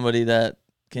 somebody that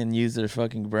can use their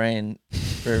fucking brain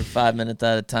for 5 minutes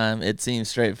at a time, it seems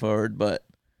straightforward, but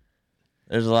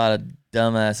there's a lot of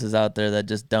dumbasses out there that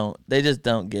just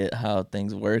don't get how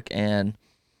things work. And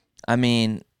I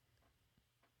mean,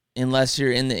 unless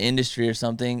you're in the industry or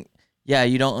something,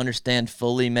 you don't understand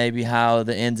fully maybe how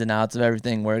the ins and outs of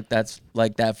everything work. That's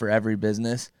like that for every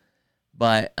business.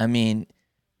 But I mean,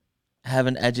 have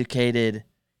an educated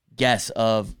guess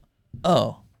of,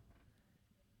 I'm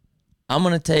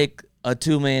going to take a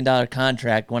 $2 million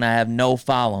contract when I have no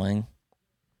following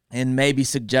and maybe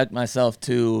subject myself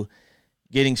to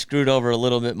getting screwed over a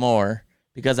little bit more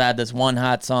because I had this one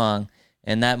hot song,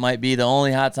 and that might be the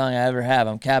only hot song I ever have.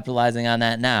 I'm capitalizing on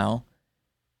that now.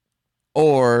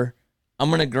 Or I'm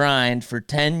going to grind for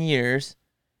 10 years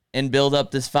and build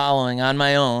up this following on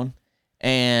my own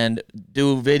and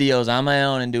do videos on my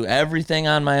own and do everything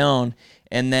on my own.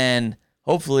 And then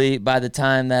hopefully by the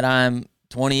time that I'm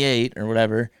 28 or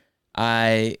whatever,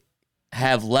 I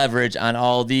have leverage on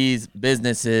all these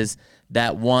businesses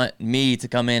that want me to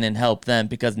come in and help them,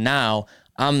 because now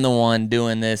I'm the one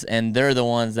doing this and they're the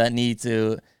ones that need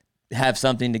to have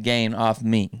something to gain off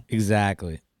me.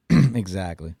 Exactly.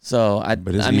 Exactly. So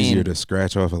But it's easier to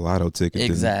scratch off a lotto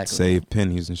ticket than save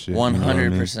pennies and shit.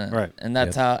 100%. Right. And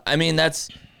that's how, I mean, that's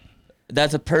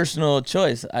a personal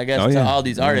choice, I guess, to all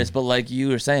these artists. But like you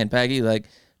were saying, Peggy, like,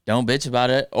 don't bitch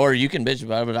about it, or you can bitch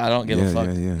about it, but I don't give a fuck.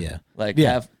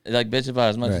 Bitch about it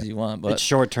as much as you want. But it's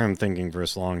short-term thinking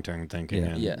versus long-term thinking.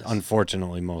 And Yes.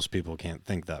 unfortunately, most people can't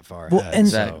think that far Well,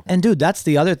 ahead. and dude, that's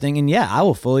the other thing. And I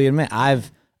will fully admit,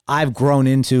 I've grown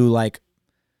into like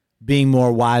being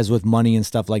more wise with money and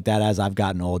stuff like that as I've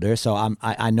gotten older. So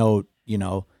I know,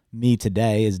 me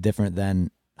today is different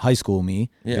than high school me.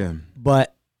 yeah.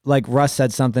 But like Russ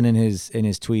said something in his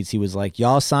tweets, he was like,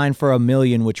 y'all signed for $1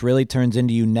 million, which really turns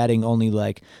into you netting only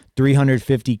like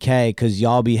 $350K, because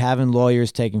y'all be having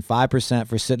lawyers taking 5%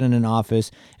 for sitting in an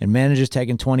office and managers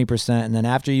taking 20%. And then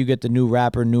after you get the new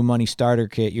rapper, new money starter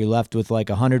kit, you're left with like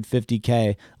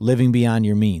 $150K living beyond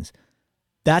your means.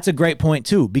 That's a great point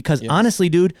too, because honestly,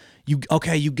 dude, you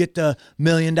get the $1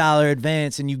 million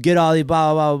advance and you get all the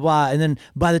blah, blah, blah, blah. And then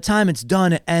by the time it's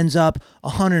done, it ends up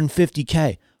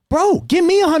 $150K. Bro, give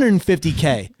me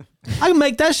 $150K. I can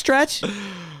make that stretch.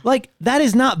 Like, that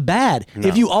is not bad. No.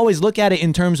 If you always look at it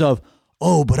in terms of,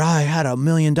 but I had $1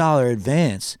 million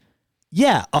advance.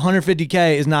 Yeah,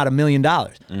 $150K is not $1 million.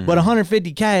 Mm-hmm. But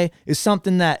 $150K is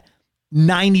something that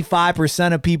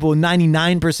 95% of people,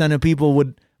 99% of people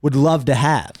would love to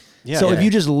have. Yeah, so if you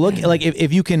just look, like,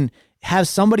 if you can have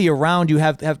somebody around you,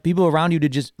 have people around you to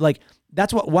just, like,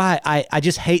 that's why I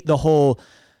just hate the whole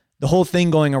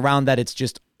thing going around that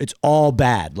it's all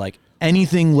bad. Like,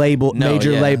 anything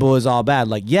major label is all bad.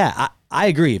 Like, I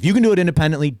agree. If you can do it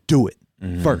independently, do it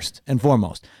first and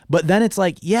foremost. But then it's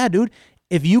like, dude,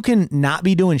 if you can not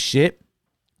be doing shit,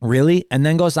 really, and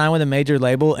then go sign with a major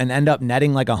label and end up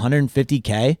netting like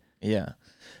 $150K. Yeah.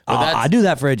 I do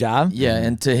that for a job. Yeah,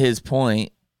 and to his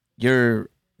point,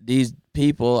 these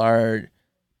people are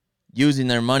using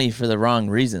their money for the wrong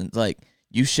reasons. Like,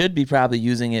 you should be probably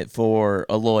using it for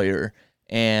a lawyer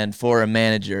and for a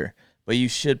manager, but you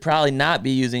should probably not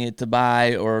be using it to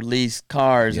buy or lease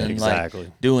cars like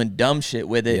doing dumb shit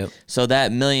with it. Yep. So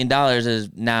that $1 million is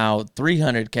now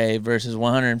 $300K versus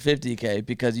 $150K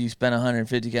because you spent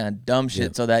 $150K on dumb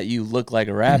shit so that you look like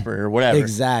a rapper or whatever.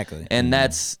 Exactly. And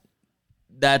that's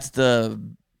the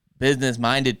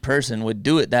business-minded person would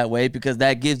do it that way, because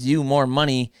that gives you more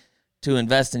money to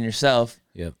invest in yourself.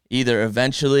 Yep. Either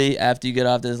eventually after you get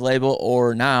off this label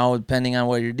or now, depending on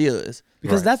what your deal is.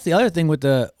 Because that's the other thing with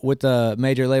the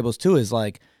major labels too, is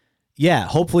like, yeah,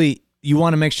 hopefully you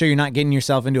want to make sure you're not getting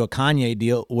yourself into a Kanye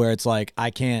deal where it's like,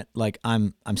 I can't, like,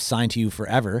 I'm signed to you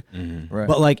forever. Right.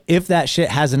 But like, if that shit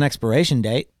has an expiration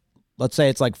date, let's say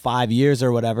it's like 5 years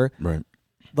or whatever, Right.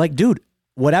 like, dude,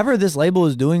 whatever this label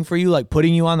is doing for you, like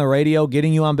putting you on the radio,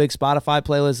 getting you on big Spotify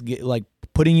playlists, like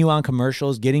putting you on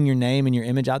commercials, getting your name and your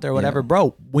image out there, whatever,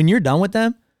 bro, when you're done with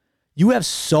them, you have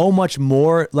so much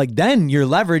more, like, then your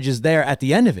leverage is there at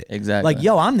the end of it. Exactly. Like,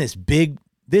 yo, I'm this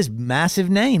massive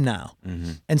name now.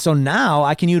 And so now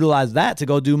I can utilize that to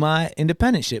go do my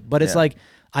independent shit. But it's like,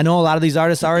 I know a lot of these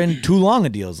artists are in too long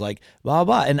of deals, like blah,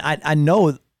 blah. And I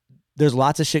know there's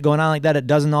lots of shit going on like that. It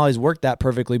doesn't always work that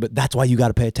perfectly, but that's why you got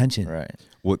to pay attention. Right.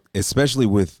 Well, especially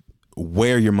with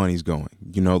where your money's going.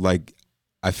 You know, like,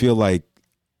 I feel like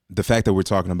the fact that we're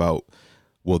talking about,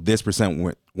 well, this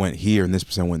percent went here and this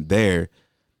percent went there.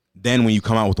 Then when you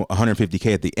come out with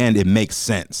 150K at the end, it makes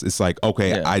sense. It's like,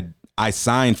 okay, I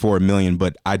signed for $1 million,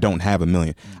 but I don't have $1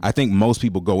 million. I think most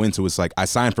people go into it's like, I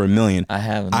signed for $1 million. I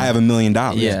have $1 million.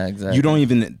 Yeah,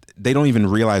 exactly. They don't even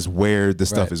realize where the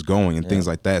stuff is going and things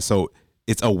like that. So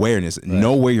it's awareness.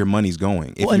 Know where your money's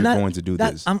going if you're going to do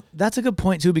this. That's a good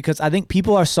point too, because I think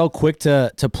people are so quick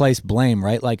to place blame,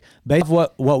 right? Like, based on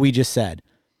what we just said.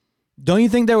 Don't you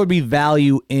think there would be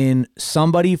value in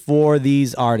somebody for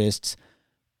these artists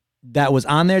that was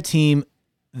on their team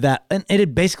and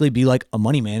it'd basically be like a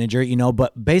money manager, you know,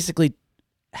 but basically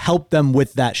help them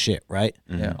with that shit, right?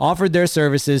 Yeah. Offered their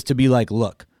services to be like,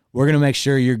 look, we're going to make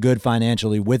sure you're good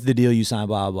financially with the deal you sign,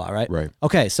 blah, blah, blah, right? Right.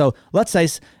 Okay, so let's say,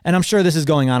 and I'm sure this is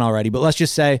going on already, but let's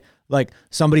just say like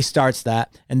somebody starts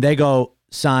that and they go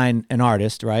sign an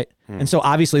artist, right? And so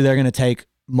obviously they're going to take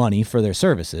money for their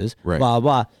services, Right. blah,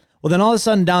 blah. Well, then all of a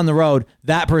sudden down the road,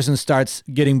 that person starts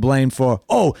getting blamed for,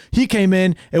 oh, he came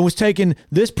in and was taking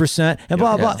this percent and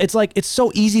blah, blah. It's like, it's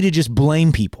so easy to just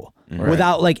blame people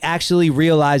without like actually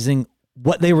realizing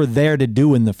what they were there to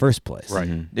do in the first place.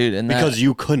 Right. Dude, and Because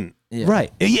you couldn't.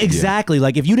 Right. Exactly.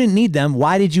 Like, if you didn't need them,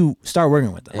 why did you start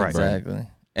working with them? Right. Exactly.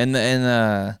 And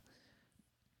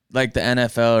like the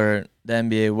NFL or the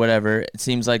NBA, whatever, it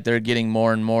seems like they're getting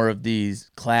more and more of these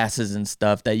classes and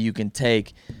stuff that you can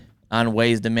take on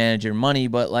ways to manage your money.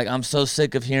 But like, I'm so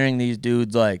sick of hearing these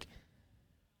dudes like,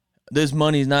 this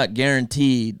money's not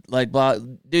guaranteed. Like, blah,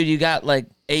 dude, you got like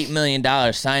 $8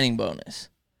 million signing bonus.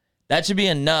 That should be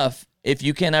enough if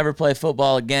you can't ever play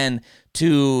football again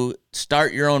to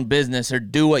start your own business or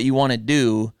do what you want to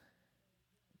do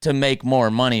to make more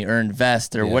money or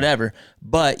invest or whatever.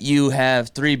 But you have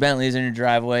 3 Bentleys in your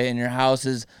driveway and your house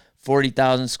is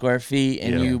 40,000 square feet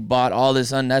and you bought all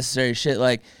this unnecessary shit.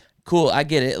 Like, cool, I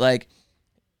get it. Like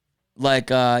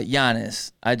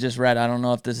Giannis, I just read, I don't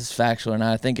know if this is factual or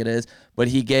not, I think it is, but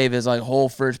he gave his like whole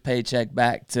first paycheck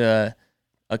back to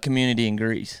a community in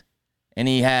Greece. And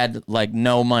he had like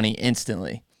no money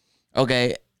instantly.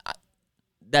 Okay,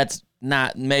 that's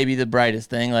not maybe the brightest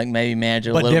thing, like maybe manage it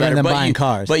a But little different better. than buying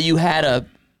cars. But you had a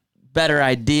better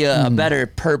idea, a better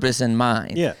purpose in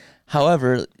mind. Yeah.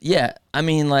 However, I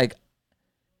mean, like,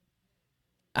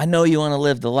 I know you want to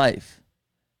live the life,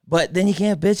 but then you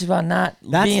can't bitch about not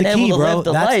being able to live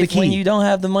the life when you don't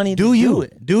have the money to do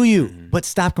it. Do you? But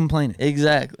stop complaining.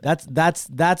 Exactly.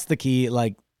 That's the key.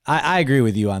 Like, I agree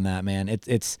with you on that, man.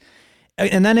 It's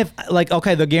and then if like,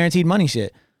 okay, the guaranteed money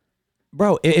shit,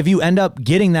 bro, if you end up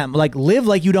getting that, like, live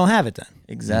like you don't have it then.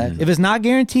 Exactly. If it's not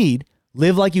guaranteed,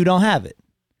 live like you don't have it.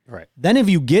 Right. Then if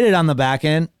you get it on the back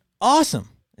end, awesome.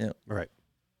 Yeah. Right.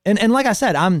 And like I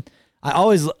said, I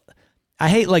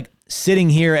hate like sitting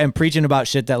here and preaching about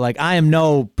shit that like I am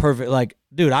no perfect, like,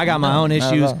 dude, I got my own not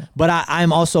at issues, all. but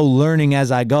I'm also learning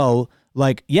as I go.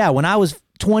 Like, yeah, when I was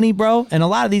 20, bro, and a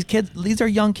lot of these kids, these are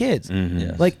young kids.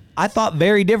 Yes. Like, I thought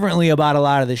very differently about a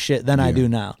lot of this shit than I do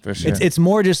now. for sure. It's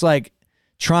more just like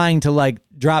trying to like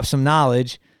drop some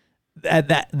knowledge at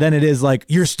that than it is like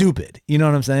you're stupid. You know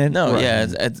what I'm saying? No, yeah,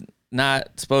 it's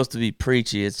not supposed to be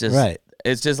preachy. It's just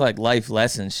It's just like life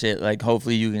lesson shit. Like,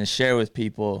 hopefully you can share with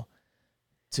people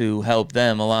to help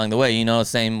them along the way. You know,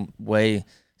 same way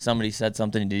somebody said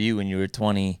something to you when you were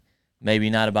 20, maybe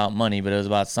not about money, but it was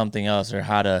about something else, or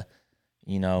how to,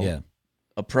 you know,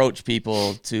 approach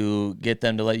people to get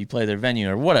them to let you play their venue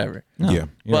or whatever. Yeah.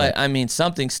 But I mean,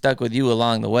 something stuck with you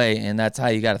along the way, and that's how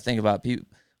you got to think about people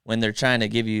when they're trying to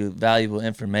give you valuable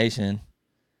information.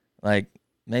 Like,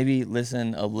 maybe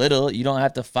listen a little. You don't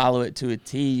have to follow it to a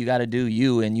T. You got to do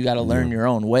you, and you got to learn your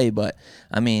own way. But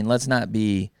I mean, let's not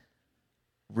be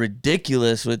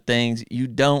ridiculous with things. You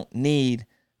don't need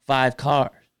 5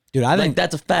 cars. Dude, I think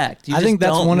that's a fact. I think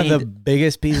that's one of the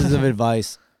biggest pieces of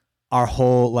advice our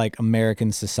whole like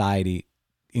American society,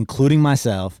 including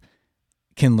myself,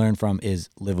 can learn from is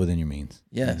live within your means.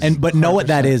 Yes. But know what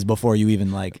that 100%. is before you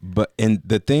even like. But and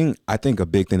the thing, I think a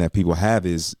big thing that people have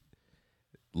is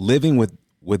living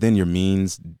within your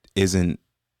means isn't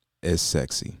as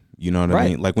sexy. You know what I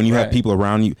Right. mean? Like when you have Right. people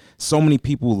around you, so many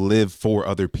people live for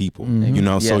other people. You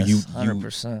know, so Yes, you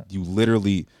 100%. you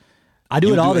literally I do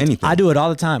You it all do the anything. I do it all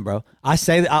the time, bro. I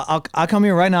say I'll come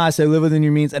here right now. I say live within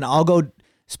your means, and I'll go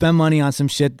spend money on some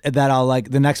shit that I'll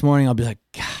like the next morning. I'll be like,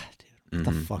 God, dude,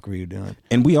 what the fuck were you doing?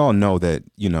 and we all know that,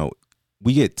 you know,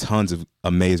 we get tons of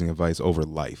amazing advice over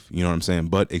life. You know what I'm saying?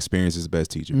 But experience is the best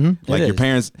teacher. Like It your is.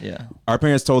 parents, Yeah. our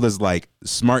parents told us like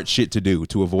smart shit to do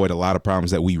to avoid a lot of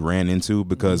problems that we ran into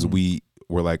because we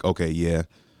were like, okay, yeah,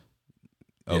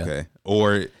 okay,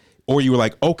 or you were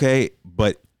like, okay,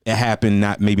 but it happened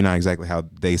maybe not exactly how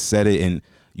they said it, and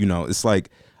you know, it's like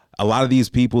a lot of these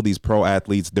people, these pro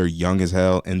athletes, they're young as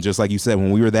hell, and just like you said,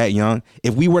 when we were that young,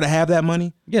 if we were to have that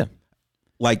money, Yeah,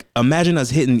 like imagine us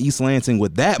hitting East Lansing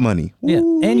with that money. yeah,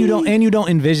 and you don't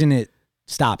envision it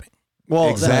stopping. Well,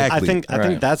 Exactly. I think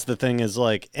Right. that's the thing is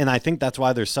like, and I think that's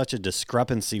why there's such a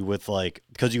discrepancy with like,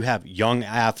 because you have young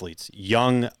athletes,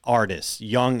 young artists,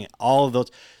 young all of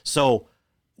those. So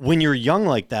when you're young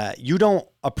like that, you don't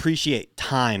appreciate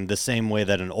time the same way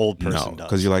that an old person No, does.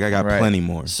 because you're like, I got Right. plenty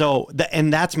more. So,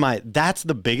 that's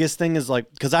the biggest thing is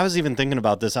like, because I was even thinking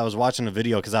about this. I was watching a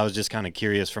video because I was just kind of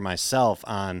curious for myself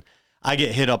on, I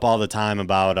get hit up all the time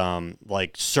about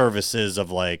like services of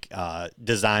like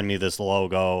design me this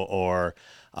logo or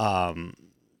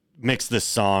mix this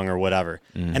song or whatever.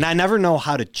 And I never know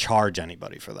how to charge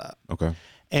anybody for that. Okay.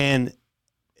 And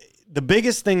the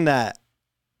biggest thing that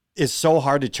is so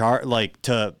hard to charge, like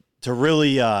to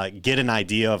really get an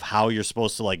idea of how you're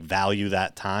supposed to like value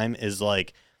that time is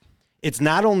like, it's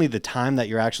not only the time that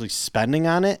you're actually spending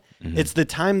on it, it's the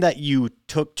time that you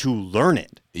took to learn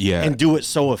it Yeah. and do it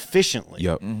so efficiently.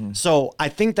 Yep. So I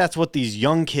think that's what these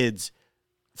young kids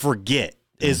forget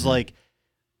is like,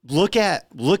 look at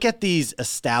these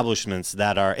establishments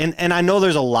that are, and I know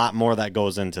there's a lot more that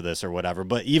goes into this or whatever,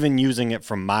 but even using it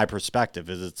from my perspective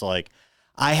is it's like,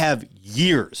 I have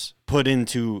years put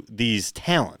into these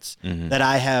talents that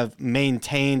I have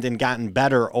maintained and gotten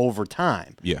better over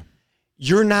time. Yeah.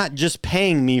 You're not just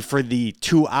paying me for the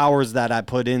 2 hours that I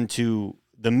put into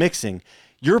the mixing.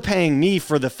 You're paying me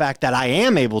for the fact that I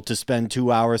am able to spend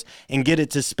 2 hours and get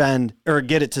it to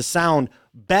sound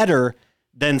better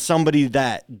than somebody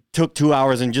that took 2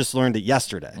 hours and just learned it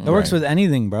yesterday. It works with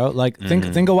anything, bro. Like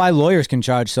think of why lawyers can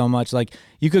charge so much. Like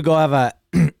you could go have a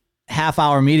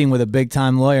half-hour meeting with a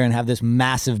big-time lawyer and have this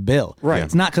massive bill. Right.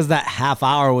 It's not because that half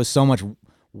hour was so much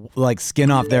like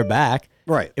skin off their back.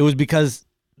 Right. It was because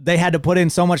they had to put in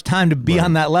so much time to be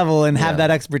on that level and have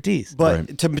that expertise.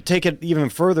 But to take it even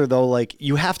further, though, like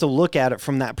you have to look at it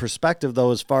from that perspective,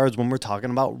 though, as far as when we're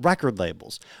talking about record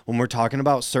labels, when we're talking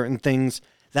about certain things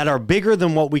that are bigger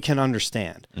than what we can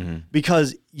understand.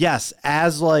 Because yes,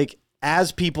 as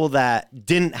people that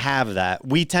didn't have that,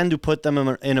 we tend to put them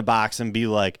in a box and be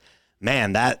like,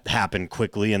 man, that happened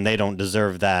quickly and they don't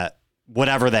deserve that,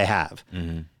 whatever they have.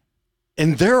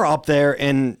 And they're up there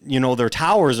in, you know, their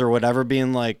towers or whatever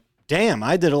being like, damn,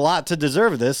 I did a lot to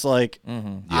deserve this. Like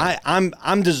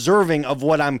I'm deserving of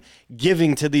what I'm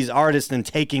giving to these artists and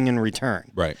taking in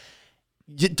return. Right.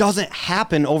 It doesn't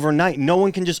happen overnight. No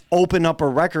one can just open up a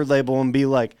record label and be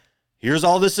like, here's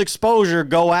all this exposure,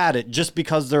 go at it just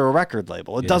because they're a record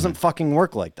label. It doesn't fucking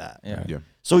work like that. Yeah.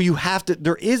 So you have to,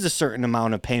 there is a certain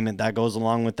amount of payment that goes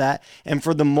along with that. And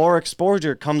for the more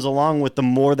exposure it comes along with, the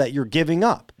more that you're giving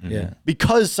up. Yeah.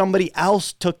 Because somebody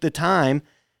else took the time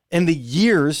and the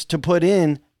years to put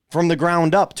in from the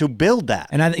ground up to build that.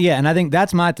 And I think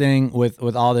that's my thing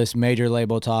with all this major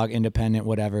label talk, independent,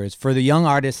 whatever, is for the young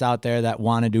artists out there that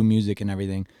want to do music and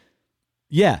everything.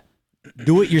 Yeah,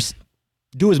 do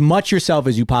as much yourself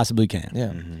as you possibly can.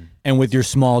 Yeah. And with your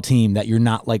small team that you're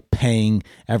not like paying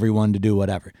everyone to do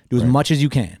whatever. Do as much as you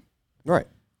can. Right.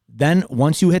 Then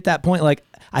once you hit that point, like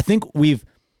I think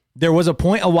there was a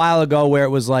point a while ago where it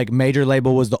was like major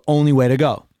label was the only way to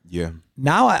go. Yeah.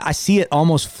 Now I see it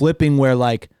almost flipping where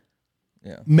like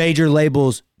major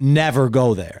labels never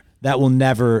go there. That will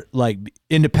never like be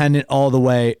independent all the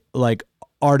way, like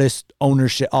artist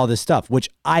ownership, all this stuff, which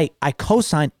I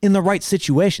co-sign in the right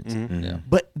situations. Yeah.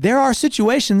 But there are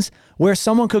situations where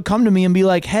someone could come to me and be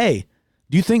like, hey,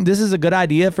 do you think this is a good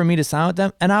idea for me to sign with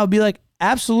them? And I would be like,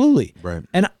 absolutely. Right.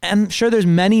 And I'm sure there's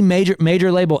many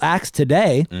major label acts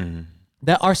today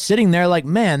that are sitting there like,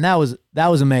 man, that was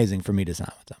amazing for me to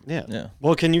sign with them. Yeah. Yeah.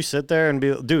 Well, can you sit there and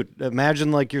be, dude,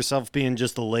 imagine like yourself being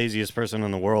just the laziest person in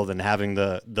the world and having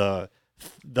the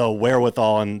the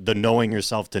wherewithal and the knowing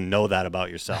yourself to know that about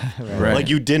yourself. Right. Like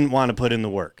you didn't want to put in the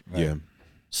work. Yeah.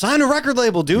 Sign a record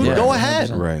label, dude. Yeah, Go ahead.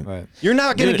 100%. Right. You're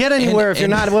not going to Dude, get anywhere if you're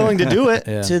not willing to do it.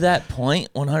 Yeah. To that point,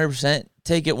 100%,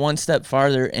 take it one step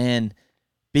farther and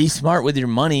be smart with your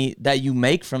money that you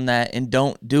make from that and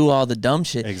don't do all the dumb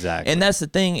shit. Exactly. And that's the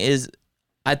thing is,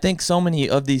 I think so many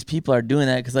of these people are doing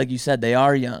that because, like you said, they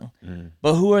are young.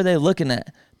 But who are they looking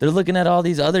at? They're looking at all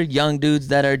these other young dudes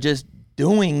that are just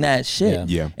doing that shit.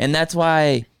 Yeah. Yeah. And that's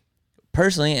why,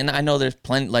 personally, and I know there's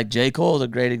plenty, like J. Cole is a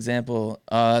great example.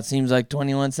 It seems like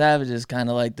 21 Savage is kind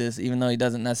of like this, even though he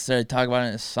doesn't necessarily talk about it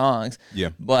in his songs. Yeah.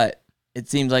 But it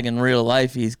seems like in real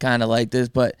life he's kind of like this.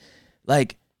 But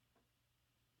like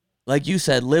you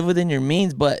said, live within your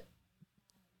means, but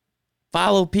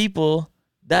follow people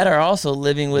that are also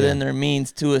living within their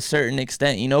means to a certain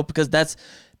extent, you know, because that's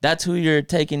who you're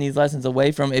taking these lessons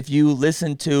away from. If you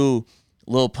listen to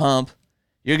Lil Pump,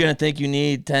 you're going to think you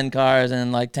need 10 cars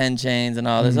and like 10 chains and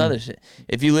all this other shit.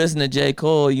 If you listen to J.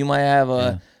 Cole, you might have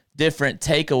a different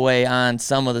takeaway on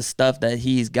some of the stuff that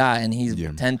he's got, and he's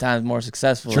 10 times more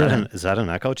successful. Is that an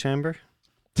echo chamber?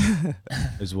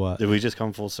 Is what? Did we just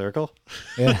come full circle?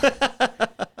 Yeah.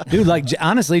 Dude, like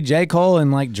honestly, J. Cole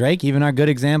and like Drake even are good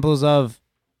examples of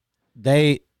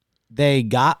they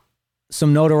got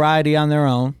some notoriety on their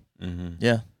own,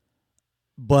 Yeah.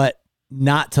 but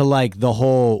not to like the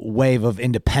whole wave of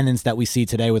independence that we see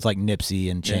today with like Nipsey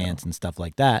and Chance and stuff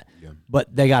like that. Yeah.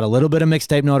 But they got a little bit of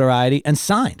mixtape notoriety and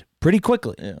signed pretty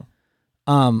quickly. Yeah.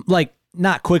 Like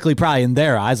not quickly probably in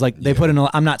their eyes. Like they put in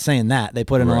I'm not saying that. They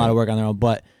put in a lot of work on their own,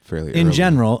 but Fairly in early.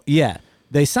 general,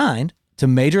 they signed to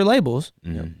major labels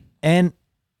and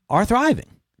are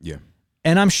thriving. Yeah.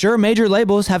 And I'm sure major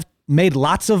labels have made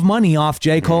lots of money off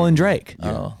J. Cole and Drake.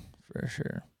 Oh, for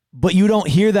sure. But you don't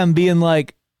hear them being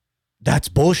like, that's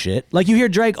bullshit. Like you hear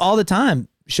Drake all the time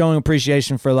showing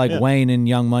appreciation for like Wayne and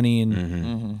Young Money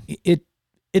and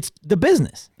it's the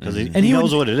business. Because he And he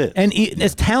knows would- what it is. And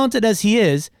as talented as he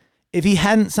is, if he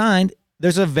hadn't signed,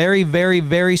 there's a very, very,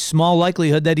 very small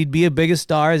likelihood that he'd be as big a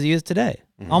star as he is today.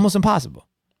 Almost impossible.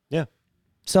 Yeah.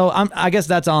 So I guess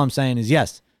that's all I'm saying is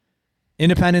yes,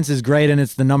 independence is great and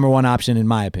it's the number one option in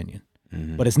my opinion,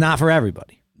 but it's not for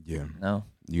everybody. Yeah. No.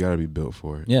 You got to be built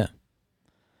for it. Yeah.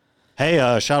 Hey,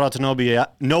 shout out to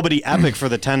Nobody Epic for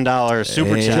the $10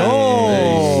 super chat.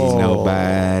 Hey,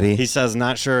 nobody. He says,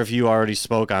 not sure if you already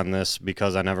spoke on this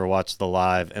because I never watched the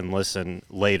live and listen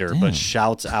later, but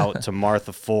shouts out to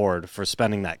Martha Ford for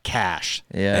spending that cash.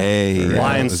 Yeah. Hey,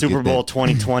 Lions let's Super get that. Bowl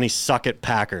 2020, suck it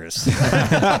Packers.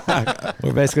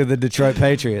 We're basically the Detroit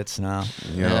Patriots now.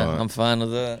 Yeah, I'm fine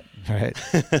with that. Right.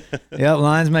 Yep.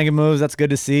 Lions making moves. That's good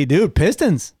to see. Dude,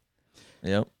 Pistons.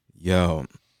 Yep. Yo,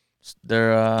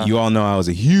 They're you all know I was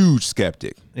a huge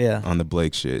skeptic Yeah. on the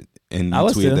Blake shit. And I you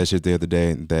was tweeted too. that shit the other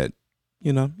day that,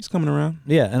 you know, he's coming around.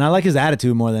 Yeah. And I like his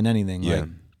attitude more than anything. Yeah. Like,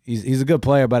 he's a good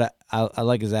player, but I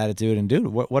like his attitude. And dude,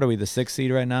 what are we, the 6th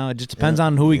seed right now? It just depends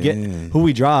on who we get, who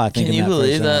we draw, I think. Can in you that first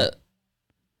believe round. that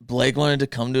Blake wanted to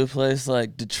come to a place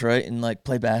like Detroit and like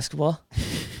play basketball?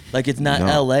 Like it's not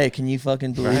No. LA. Can you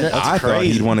fucking believe it? I thought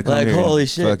he'd want to come Like, here holy and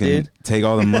shit, fucking dude. take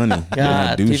all the money.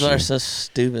 God, do people are shit. so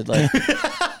stupid. Like,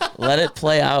 let it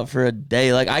play out for a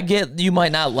day. Like, I get you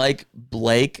might not like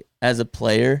Blake as a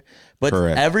player, but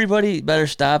Correct. everybody better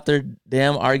stop their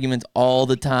damn arguments all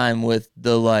the time with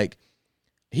the like,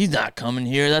 he's not coming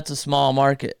here. That's a small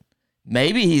market.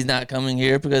 Maybe he's not coming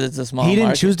here because it's a small He didn't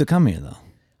market. choose to come here, though.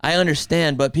 I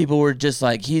understand, but people were just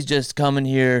like, he's just coming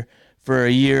here for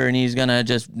a year and he's gonna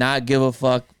just not give a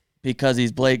fuck because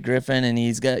he's Blake Griffin and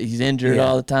he's injured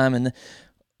all the time. And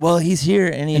well, he's here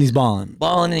and He's balling.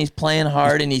 and he's playing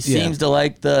hard and he seems to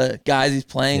like the guys he's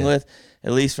playing with,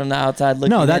 at least from the outside looking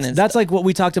No, in. that's like what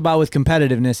we talked about with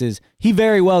competitiveness is he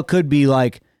very well could be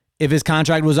like, if his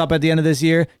contract was up at the end of this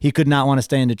year, he could not want to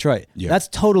stay in Detroit. Yeah. That's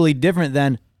totally different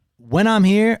than when I'm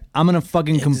here, I'm going to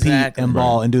fucking compete Exactly. and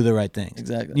ball and do the right things.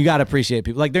 Exactly. You got to appreciate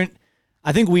people. Like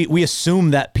I think we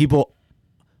assume that people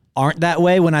aren't that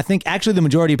way when I think actually the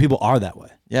majority of people are that way.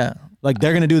 yeah, Like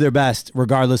they're going to do their best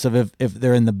regardless of if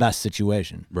they're in the best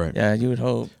situation. Right. yeah, you would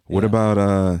hope. What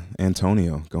about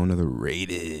Antonio going to the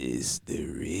Raiders? The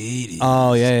Raiders.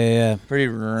 Oh, yeah. Pretty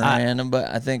random, but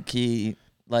I think he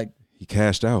like He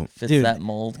cashed out. fits Dude. that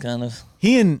mold kind of.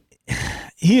 He and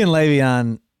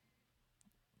Le'Veon,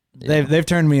 they've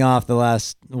turned me off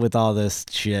with all this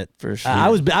shit. For sure. I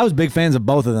was big fans of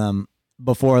both of them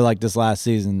before like this last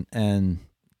season, and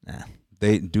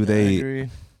They I agree.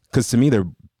 because to me they're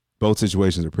both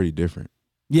situations are pretty different.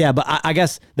 yeah, but I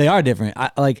guess they are different.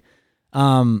 I like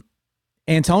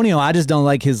Antonio. I just don't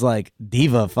like his like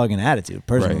diva fucking attitude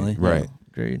personally. Right.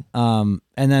 Agreed. Agreed. And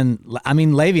then I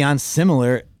mean Le'Veon's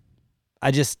similar.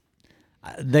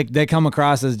 They come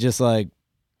across as just like,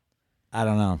 I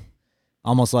don't know,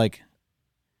 almost like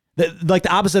the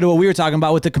opposite of what we were talking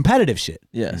about with the competitive shit.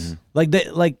 Yes. Like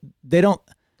they don't,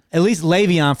 at least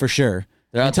Le'Veon for sure.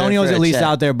 They're out there Antonio's for a at least check.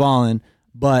 out there balling,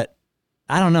 but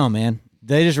I don't know, man.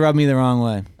 They just rub me the wrong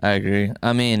way. I agree.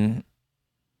 I mean,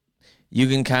 you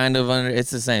can kind of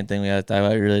it's the same thing we have to talk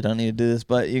about. I really don't need to do this,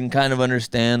 but you can kind of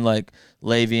understand like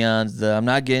Le'Veon's I'm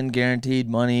not getting guaranteed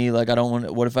money. Like I don't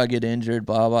want. What if I get injured?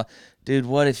 Blah blah. Dude,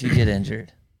 what if you get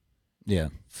injured? Yeah.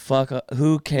 Fuck.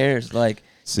 Who cares? Like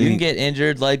See? you can get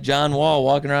injured. Like John Wall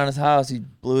walking around his house, he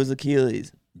blew his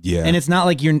Achilles. Yeah. And it's not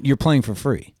like you're playing for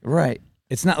free. Right.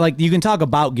 It's not like you can talk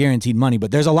about guaranteed money,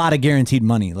 but there's a lot of guaranteed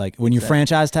money. Like when you're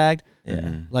franchise tagged, Yeah.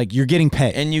 like you're getting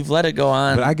paid. And you've let it go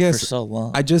on But I guess for so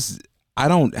long. I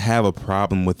don't have a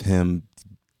problem with him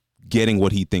getting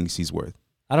what he thinks he's worth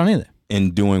I don't either.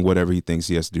 and doing whatever he thinks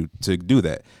he has to do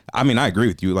that. I mean, I agree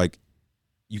with you. Like,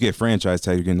 you get franchise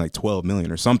tag, you're getting like $12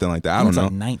 million or something like that. I don't it's know.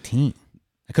 like 19.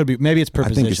 It could be, maybe it's per I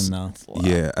think it's- position though.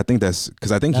 Yeah, I think that's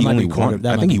because I think That he might only be quarter- wanted. that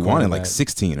I might think be he wanted like quarterback.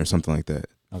 16 or something like that.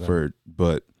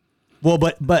 But Well,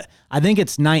 but I think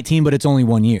it's 19, but it's only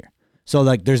 1 year. So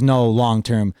like there's no long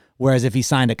term. Whereas if he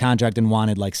signed a contract and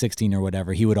wanted like 16 or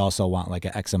whatever, he would also want like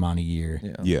an X amount a year,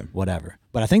 yeah, whatever.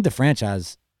 But I think the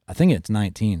franchise, I think it's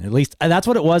 19. At least that's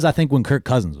what it was. I think when Kirk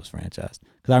Cousins was franchised,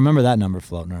 because I remember that number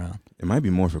floating around. it might be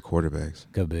more for quarterbacks.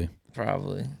 Could be.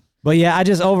 Probably. But yeah, I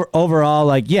just overall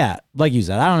like like you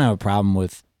said, I don't have a problem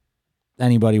with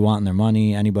anybody wanting their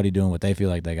money, anybody doing what they feel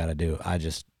like they got to do. I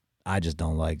just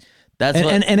don't like. That's And,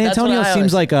 what, and that's what Antonio I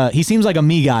seems always- like he seems like a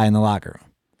me guy in the locker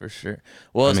room. for sure.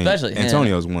 Well, I mean, especially him.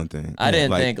 Antonio's one thing. I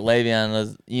didn't Like, think Le'Veon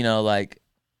was, like,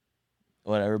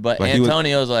 whatever. But Like, he was-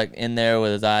 Antonio's like in there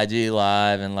with his IG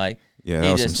live and like Yeah, that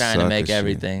he's was just some trying to sucker make shit.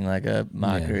 everything like a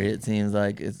mockery. It seems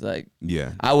like it's like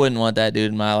Yeah, I wouldn't want that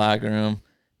dude in my locker room,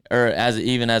 or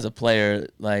even as a player.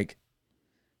 Like,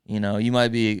 you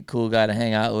might be a cool guy to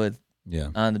hang out with Yeah.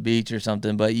 on the beach or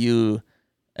something, but you,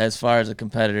 as far as a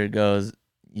competitor goes,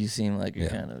 you seem like you're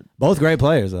Yeah. kind of Both great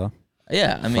players though.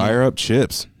 I mean, fire up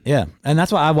chips. Yeah, and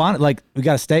that's why I want. Like, we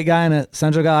got a state guy and a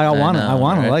central guy. I want to know,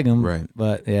 right? like him. Right.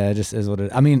 But yeah, it just is what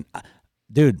it. I mean,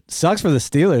 dude, sucks for the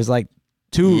Steelers. Like,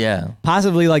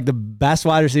 possibly like the best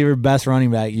wide receiver, best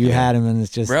running back. You had him, and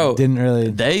it's just Bro, didn't really.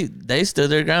 They stood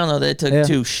their ground though. They took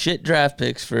 2 shit draft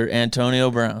picks for Antonio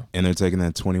Brown. And they're taking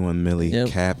that 21 milli Yep.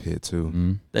 cap hit too.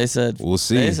 Mm-hmm. They said We'll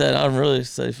see. They said I'd really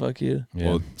say fuck you. Yeah.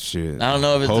 Well, shit. I don't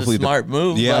know if it's Hopefully a smart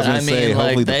move, Yeah, but I was gonna say, mean,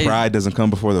 hopefully like the pride doesn't come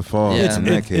before the fall. Yeah. In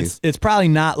that case, it's probably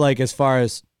not like as far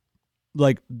as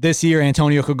like this year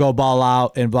Antonio could go ball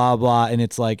out and blah blah, and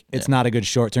it's like it's not a good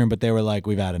short term. But they were like,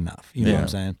 we've had enough. You know what I'm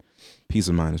saying? peace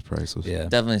of mind is priceless. Yeah.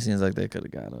 definitely seems like they could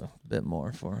have got a bit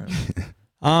more for him.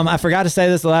 I forgot to say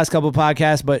this the last couple of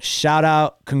podcasts, but shout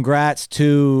out, congrats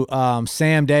to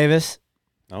Sam Davis,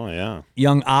 Oh yeah.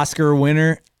 young Oscar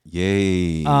winner.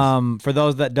 Yay. For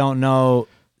those that don't know,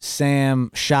 Sam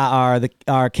shot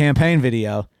our campaign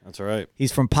video. That's right.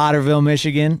 He's from Potterville,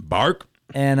 Michigan, Bark.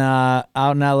 and out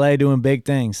in LA doing big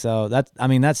things. So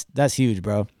that's huge,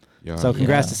 bro. Yeah, So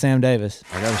congrats to Sam Davis.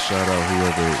 I gotta shout out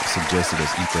whoever suggested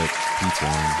us eat that pizza.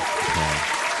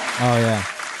 Oh yeah.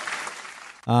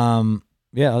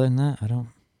 Yeah. Other than that, I don't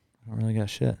really got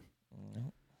shit.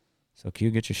 So Q,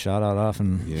 get your shout out off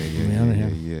and Yeah, get me out of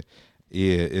here.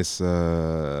 yeah. It's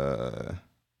Sean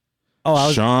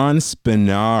Sean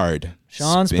Spinard.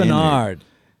 Spin it. Spinard.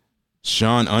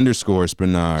 Sean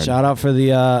 _Spinard. Shout out for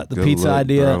the Good pizza look,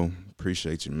 idea. bro.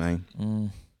 Appreciate you, man.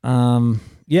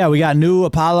 Yeah, we got new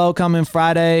Apollo coming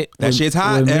Friday. That shit's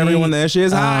hot. Everyone, that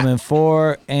shit's hot. And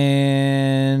 4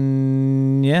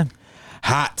 and yeah.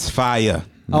 Hot fire.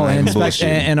 Oh, I ain't and bullshitting.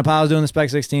 and Apollo's doing the Spec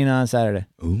 16 on Saturday.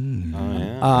 Ooh, Oh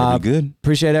yeah. that'd be good.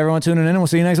 Appreciate everyone tuning in, and we'll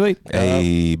see you next week.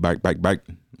 Hey, bike.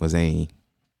 Was a